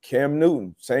 1, Cam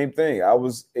Newton, same thing. I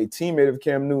was a teammate of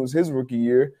Cam Newton's his rookie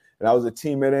year, and I was a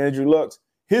teammate of Andrew Luck's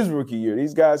his rookie year.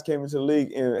 These guys came into the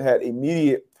league and had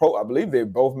immediate I believe they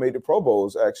both made the Pro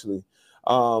Bowls, actually.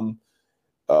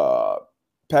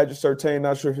 Patrick Surtain,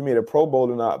 not sure if he made a Pro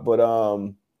Bowl or not, but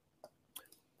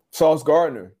Sauce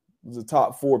Gardner was a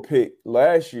top 4 pick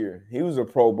last year. He was a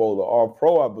Pro Bowler,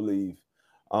 All-Pro, I believe.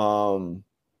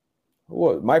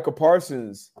 Michael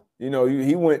Parsons, you know,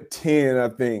 he went 10, I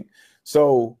think.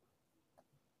 So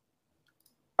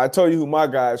I told you who my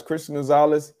guy is. Christian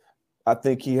Gonzalez, I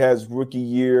think he has rookie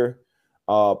year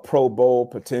Pro Bowl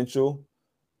potential.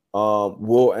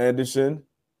 Will Anderson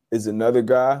is another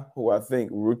guy who I think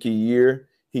rookie year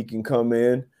he can come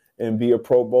in and be a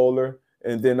Pro Bowler.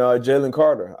 And then Jalen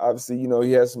Carter. Obviously, you know,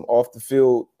 he has some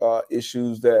off-the-field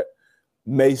issues that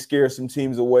may scare some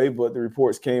teams away, but the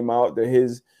reports came out that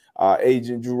his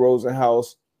agent, Drew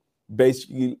Rosenhaus,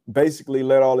 basically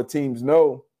let all the teams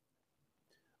know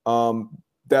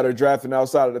that are drafting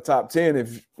outside of the top 10.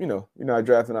 If, you know, you're not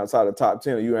drafting outside of the top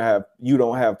 10, or you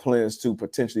don't have plans to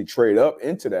potentially trade up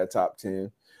into that top 10,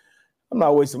 I'm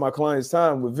not wasting my client's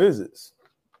time with visits.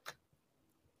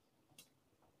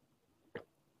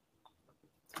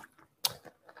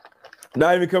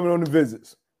 Not even coming on the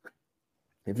visits.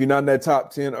 If you're not in that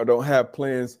top 10 or don't have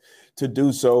plans to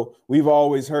do so, we've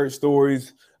always heard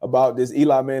stories about this.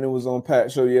 Eli Manning was on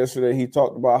Pat's show yesterday. He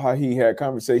talked about how he had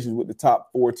conversations with the top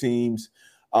 4 teams.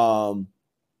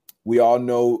 We all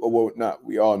know, well, not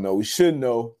we all know, we should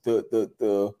know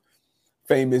the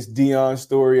famous Deion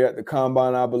story at the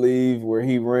Combine, I believe, where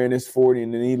he ran his 40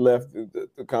 and then he left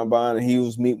the Combine and he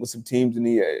was meeting with some teams, and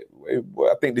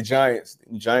I think the Giants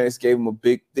gave him a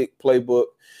big, thick playbook,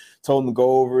 told him to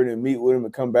go over it and meet with him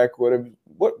and come back with him.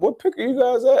 What pick are you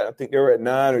guys at? I think they were at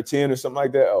 9 or 10 or something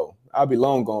like that. Oh, I'll be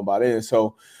long gone by then.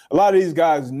 So a lot of these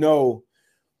guys know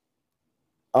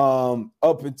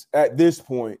at this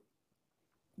point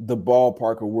the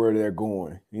ballpark of where they're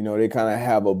going. You know, they kind of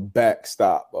have a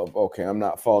backstop of, okay, I'm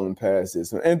not falling past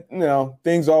this. And, you know,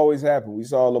 things always happen. We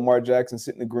saw Lamar Jackson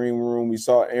sit in the green room. We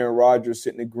saw Aaron Rodgers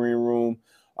sit in the green room.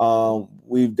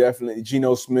 We've definitely,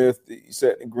 Geno Smith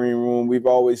sat in the green room. We've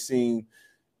always seen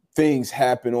things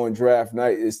happen on draft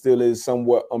night. It still is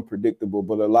somewhat unpredictable,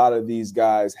 but a lot of these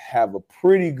guys have a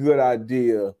pretty good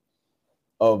idea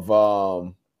of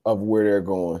where they're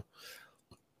going.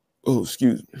 Oh,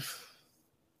 excuse me.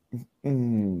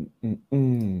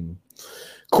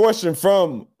 Question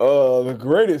from the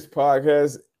greatest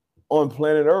podcast on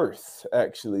planet Earth,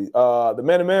 actually. The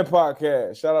Man to Man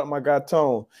podcast. Shout out to my guy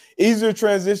Tone. Easier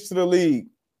transition to the league.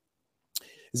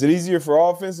 Is it easier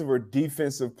for offensive or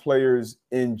defensive players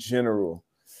in general?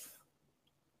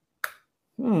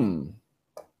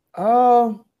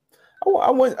 I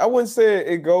wouldn't say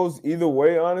it goes either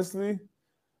way, honestly.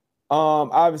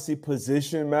 Obviously,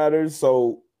 position matters.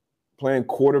 So playing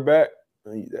quarterback,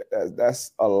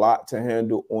 that's a lot to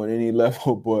handle on any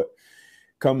level. But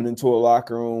coming into a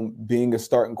locker room, being a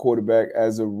starting quarterback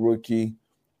as a rookie,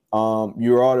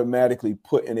 you're automatically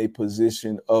put in a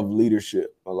position of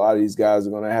leadership. A lot of these guys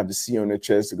are going to have the C on their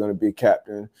chest. They're going to be a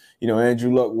captain. You know,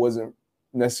 Andrew Luck wasn't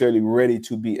necessarily ready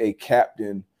to be a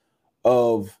captain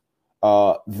of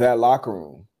that locker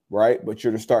room, right? But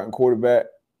you're the starting quarterback.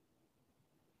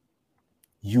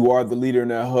 You are the leader in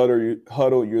that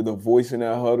huddle. You're the voice in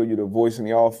that huddle. You're the voice in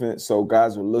the offense. So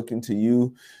guys are looking to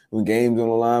you when games on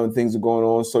the line, when things are going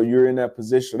on. So you're in that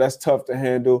position. That's tough to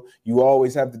handle. You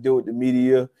always have to deal with the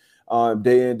media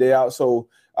day in, day out. So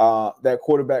that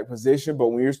quarterback position. But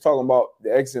when you're talking about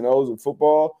the X and O's of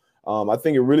football, I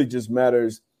think it really just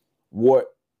matters what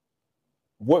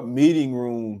meeting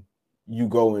room you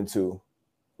go into,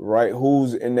 right?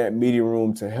 Who's in that meeting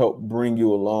room to help bring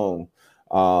you along?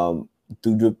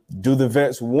 Do the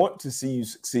vets want to see you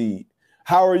succeed?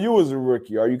 How are you as a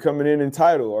rookie? Are you coming in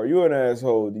entitled? Are you an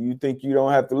asshole? Do you think you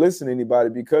don't have to listen to anybody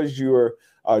because you're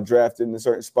drafted in a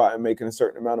certain spot and making a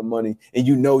certain amount of money, and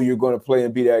you know you're going to play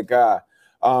and be that guy?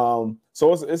 So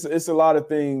it's a lot of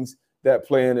things that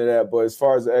play into that. But as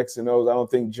far as the X and O's, I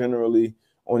don't think generally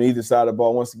on either side of the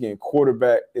ball. Once again,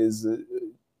 quarterback is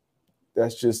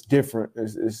that's just different.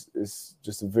 It's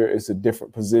just a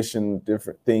different position,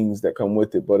 different things that come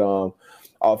with it. But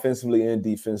offensively and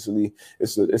defensively,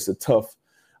 it's a tough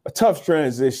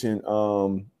transition.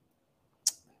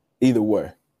 Either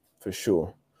way, for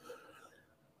sure.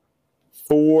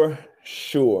 For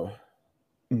sure.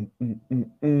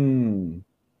 G.I.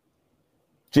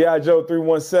 Joe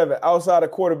 317, outside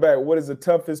of quarterback, what is the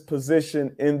toughest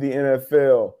position in the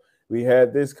NFL? We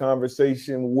had this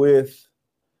conversation with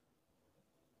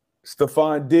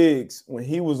Stephon Diggs when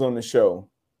he was on the show.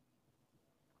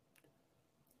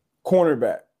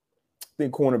 Cornerback. I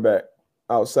think cornerback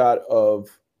outside of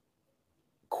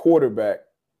quarterback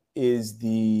is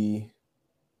the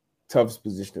toughest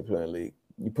position to play in the league.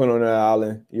 You put on an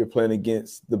island, you're playing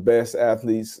against the best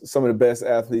athletes, some of the best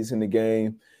athletes in the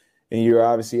game, and you're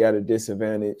obviously at a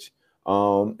disadvantage.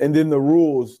 And then the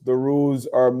rules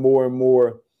are more and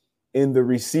more in the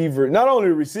receiver, not only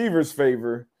the receiver's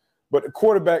favor, but the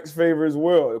quarterback's favor as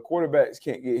well. The quarterbacks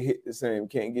can't get hit the same,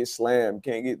 can't get slammed,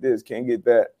 can't get this, can't get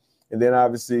that. And then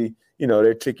obviously,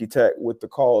 they're ticky-tack with the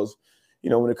calls,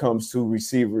 when it comes to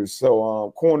receivers.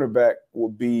 So cornerback will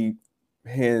be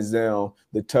hands down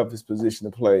the toughest position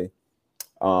to play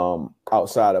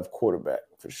outside of quarterback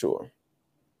for sure.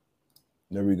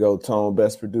 There we go, Tone,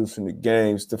 best producer in the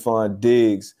game, Stephon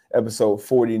Diggs, episode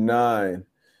 49.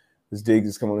 This Diggs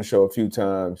has come on the show a few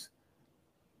times.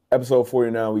 Episode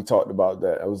 49, we talked about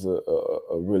that. That was a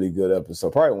really good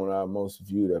episode, probably one of our most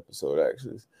viewed episodes,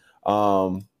 actually.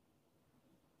 I'm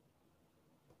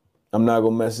not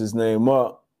going to mess his name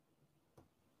up,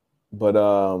 but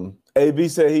AB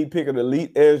said he'd pick an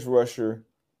elite edge rusher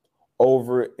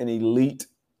over an elite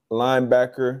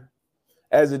linebacker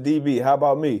as a DB. How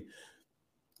about me?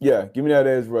 Yeah, give me that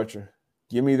edge rusher.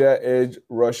 Give me that edge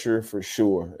rusher for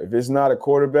sure. If it's not a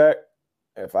quarterback,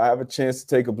 if I have a chance to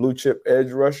take a blue chip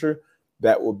edge rusher,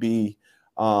 that will be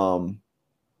the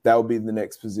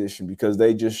next position because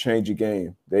they just change the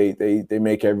game. They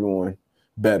make everyone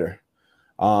better.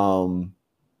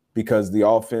 Because the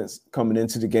offense coming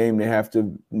into the game, they have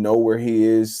to know where he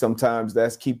is. Sometimes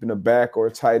that's keeping a back or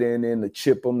a tight end in to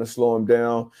chip him to slow him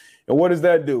down. And what does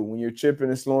that do? When you're chipping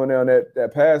and slowing down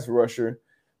that pass rusher,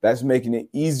 that's making it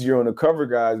easier on the cover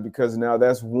guys because now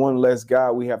that's one less guy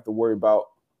we have to worry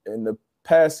about in the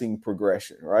passing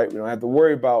progression, right? We don't have to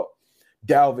worry about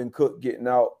Dalvin Cook getting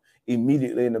out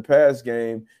immediately in the pass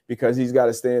game because he's got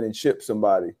to stand and chip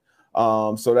somebody.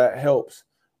 So that helps.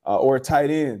 Or a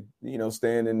tight end,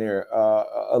 staying in there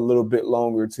a little bit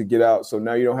longer to get out. So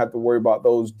now you don't have to worry about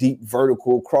those deep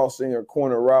vertical crossing or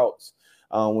corner routes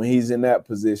when he's in that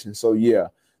position. So, yeah,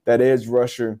 that edge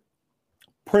rusher,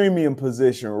 premium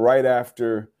position right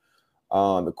after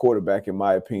the quarterback, in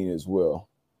my opinion, as well.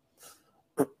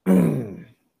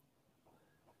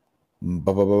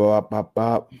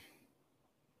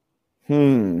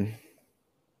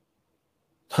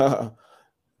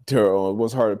 Daryl, it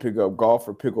was hard to pick up, golf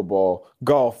or pickleball?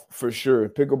 Golf, for sure.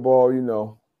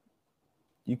 Pickleball,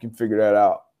 you can figure that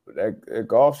out. But that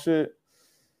golf shit,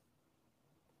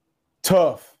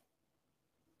 tough.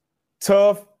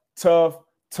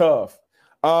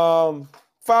 5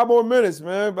 more minutes,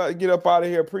 man. About to get up out of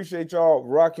here. Appreciate y'all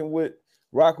rocking with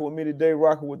me today,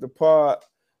 rocking with the pod.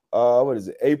 What is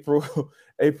it, April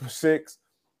 6th.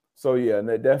 So, yeah,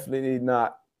 that definitely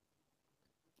not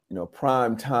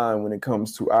prime time when it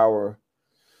comes to our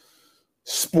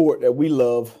sport that we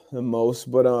love the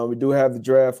most. But we do have the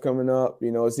draft coming up.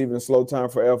 It's even a slow time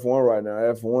for F1 right now.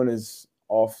 F1 is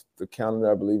off the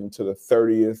calendar, I believe, until the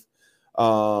 30th.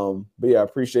 But yeah, I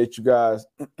appreciate you guys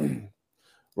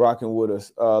rocking with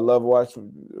us. Love watching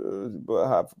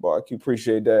high football. I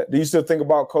appreciate that. Do you still think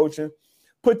about coaching?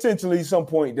 Potentially some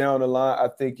point down the line. I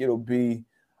think it'll be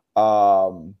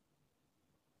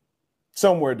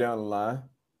somewhere down the line.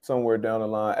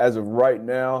 As of right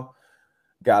now,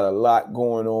 got a lot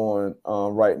going on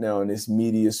right now in this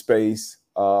media space.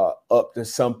 Up to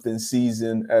something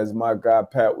season, as my guy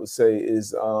Pat would say,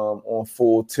 is on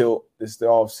full tilt. It's the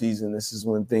off season. This is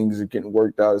when things are getting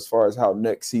worked out as far as how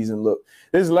next season look.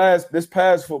 This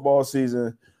past football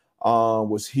season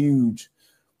was huge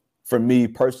for me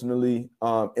personally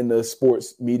in the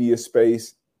sports media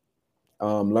space.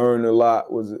 Learned a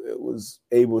lot. Was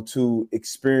able to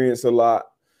experience a lot.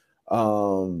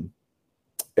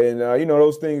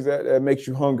 Those things that makes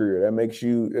you hungrier. It makes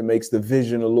the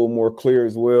vision a little more clear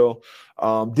as well.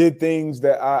 Did things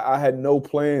that I had no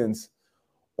plans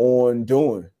on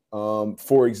doing.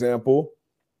 For example,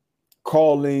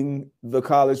 calling the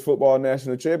college football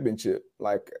national championship.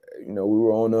 Like, we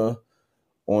were on an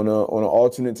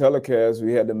alternate telecast.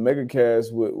 We had the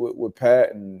megacast with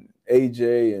Pat and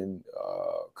AJ and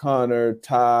Connor,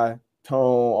 Ty, Tone,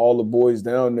 all the boys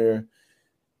down there,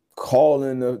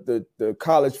 calling the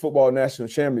college football national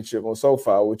championship on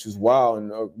SoFi, which is wild.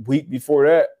 And a week before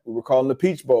that, we were calling the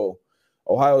Peach Bowl,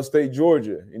 Ohio State,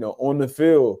 Georgia, on the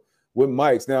field with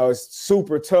mics. Now, it's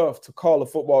super tough to call a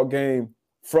football game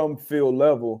from field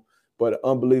level, but an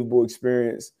unbelievable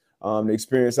experience. The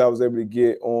experience I was able to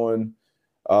get on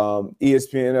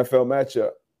ESPN NFL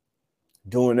Matchup,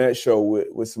 doing that show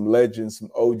with some legends, some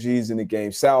OGs in the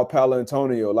game. Sal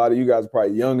Paolantonio, a lot of you guys are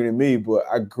probably younger than me, but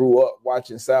I grew up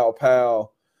watching Sal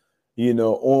Pal,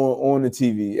 on the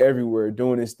TV everywhere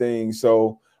doing his thing.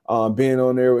 So being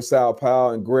on there with Sal Pal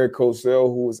and Greg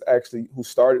Cosell, who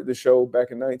started the show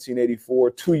back in 1984,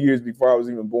 2 years before I was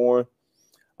even born.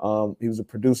 He was a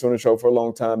producer on the show for a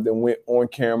long time, then went on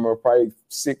camera probably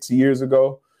 6 years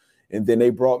ago. And then they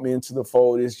brought me into the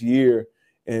fold this year.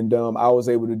 And I was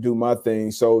able to do my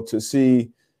thing. So to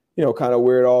see, kind of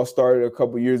where it all started a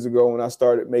couple years ago when I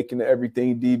started making the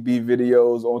Everything DB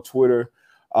videos on Twitter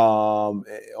or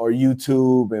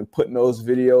YouTube and putting those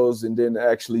videos, and then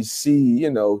actually see,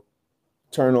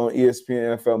 turn on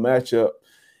ESPN NFL Matchup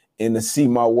and to see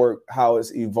my work, how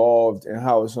it's evolved and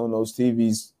how it's on those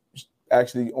TVs.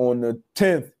 Actually, on the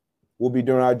 10th, we'll be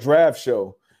doing our draft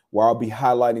show, where I'll be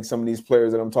highlighting some of these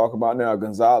players that I'm talking about now: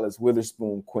 Gonzalez,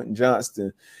 Witherspoon, Quentin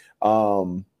Johnston,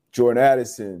 Jordan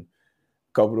Addison,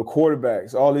 a couple of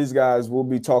quarterbacks. All these guys, we'll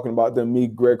be talking about them, me,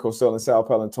 Greg Cosell, and Sal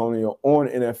Paolantonio on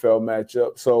NFL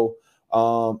Matchup. So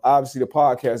obviously the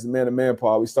podcast, the Man to Man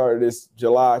Pod, we started this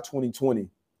July 2020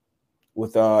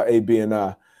 with AB and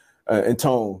I and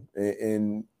Tone.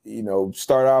 And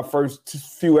start our first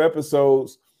few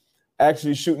episodes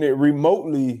actually shooting it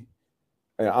remotely.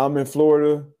 And I'm in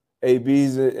Florida.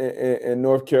 AB's in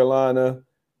North Carolina,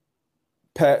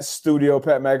 Pat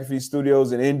McAfee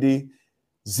Studios in Indy.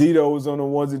 Zito was on the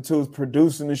ones and twos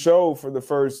producing the show for the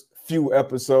first few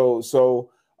episodes.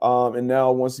 So, and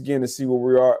now once again to see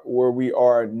where we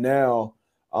are now,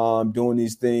 doing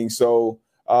these things. So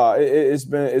it's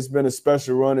been a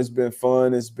special run. It's been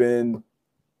fun. It's been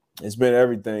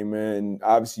everything, man. And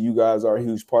obviously you guys are a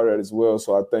huge part of that as well.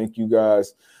 So I thank you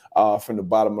guys from the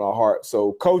bottom of my heart.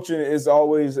 So coaching is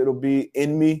always, it'll be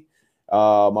in me. My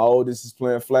oldest is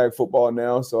playing flag football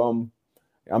now, so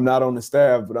I'm not on the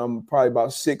staff, but I'm probably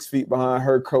about 6 feet behind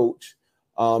her coach,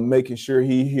 making sure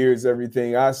he hears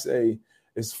everything I say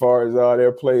as far as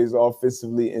their plays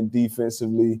offensively and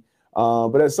defensively.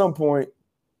 But at some point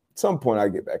I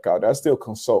get back out there. I still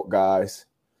consult guys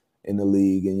in the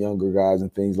league and younger guys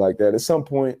and things like that. At some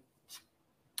point,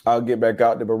 I'll get back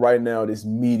out there, but right now, this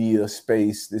media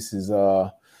space, this is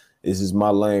my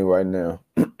lane right now.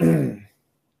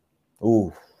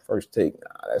 Ooh, first take.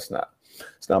 Nah, it's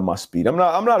not my speed. I'm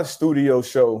not a studio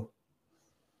show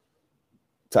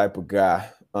type of guy,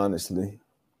 honestly.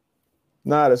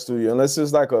 Not a studio, unless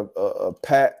it's like a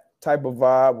Pat type of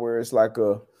vibe where it's like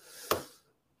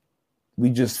we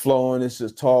just flowing, it's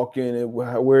just talking. And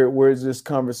where's this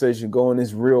conversation going?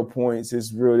 It's real points.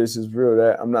 It's real. This is real.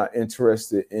 That I'm not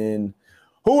interested in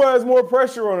who has more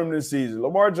pressure on him this season,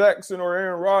 Lamar Jackson or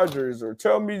Aaron Rodgers, or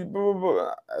tell me. Blah, blah,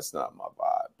 blah. That's not my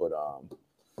vibe.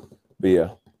 But yeah,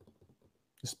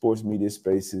 the sports media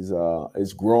space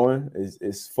is growing.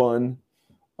 It's fun.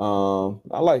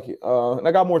 I like it. And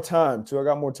I got more time too. I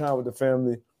got more time with the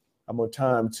family. I have more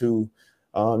time to,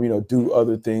 do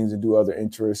other things and do other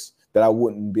interests that I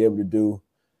wouldn't be able to do,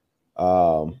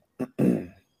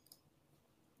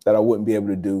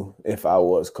 if I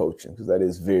was coaching, because that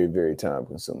is very, very time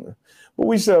consuming. But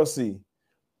we shall see.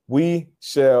 We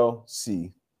shall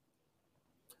see.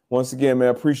 Once again, man,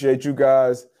 appreciate you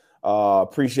guys.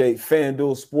 Appreciate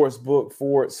FanDuel Sportsbook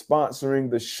for sponsoring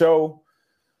the show.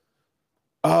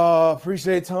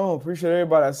 Appreciate Tone. Appreciate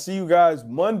everybody. I see you guys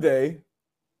Monday,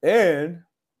 and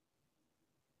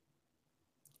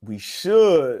we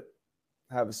should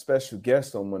have a special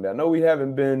guest on Monday. I know we had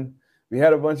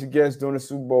a bunch of guests during the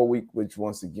Super Bowl week, which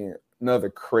once again, another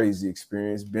crazy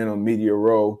experience, being on Media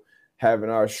Row, having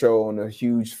our show on a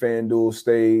huge FanDuel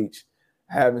stage,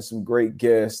 having some great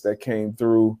guests that came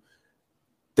through.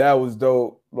 That was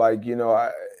dope. Like,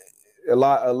 a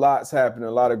lot's happening,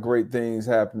 a lot of great things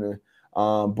happening.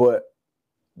 But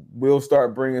we'll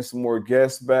start bringing some more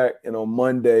guests back. And on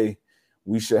Monday,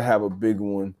 we should have a big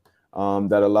one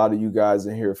that a lot of you guys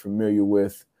in here are familiar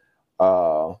with.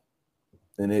 And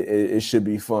it should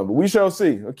be fun. But we shall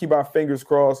see. We'll keep our fingers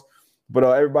crossed. But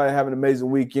everybody have an amazing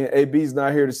weekend. AB's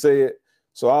not here to say it,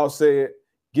 so I'll say it.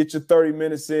 Get your 30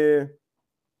 minutes in.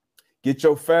 Get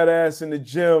your fat ass in the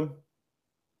gym.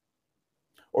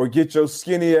 Or get your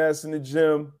skinny ass in the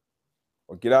gym.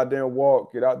 Or get out there and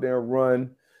walk. Get out there and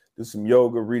run. Do some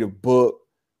yoga. Read a book.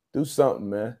 Do something,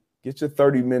 man. Get your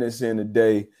 30 minutes in a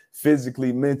day,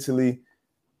 physically, mentally.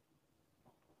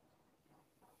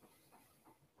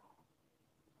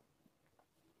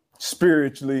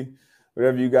 Spiritually,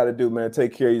 whatever you got to do, man.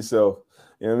 Take care of yourself.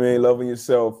 You know what I mean? Loving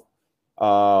yourself.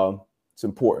 It's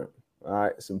important. All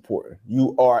right, it's important.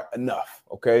 You are enough,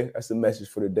 okay? That's the message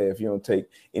for the day. If you don't take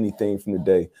anything from the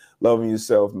day, loving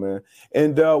yourself, man.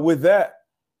 And with that,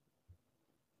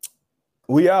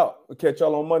 we out. We'll catch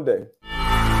y'all on Monday.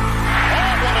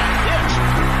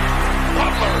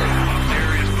 Butler.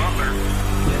 Darius Butler.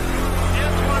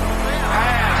 Antoine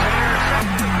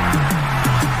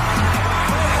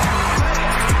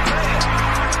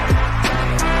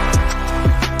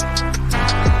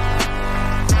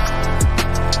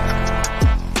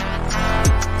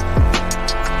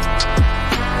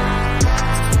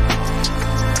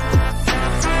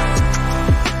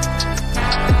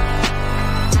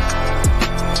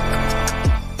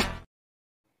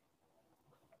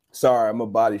Sorry, I'm a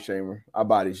body shamer. I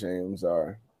body shame. I'm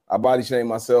sorry. I body shame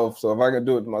myself. So if I can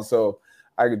do it to myself,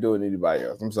 I can do it to anybody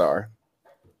else. I'm sorry.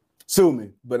 Sue me,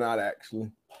 but not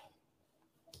actually.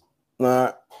 All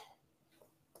right.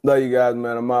 Love you guys,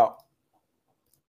 man. I'm out.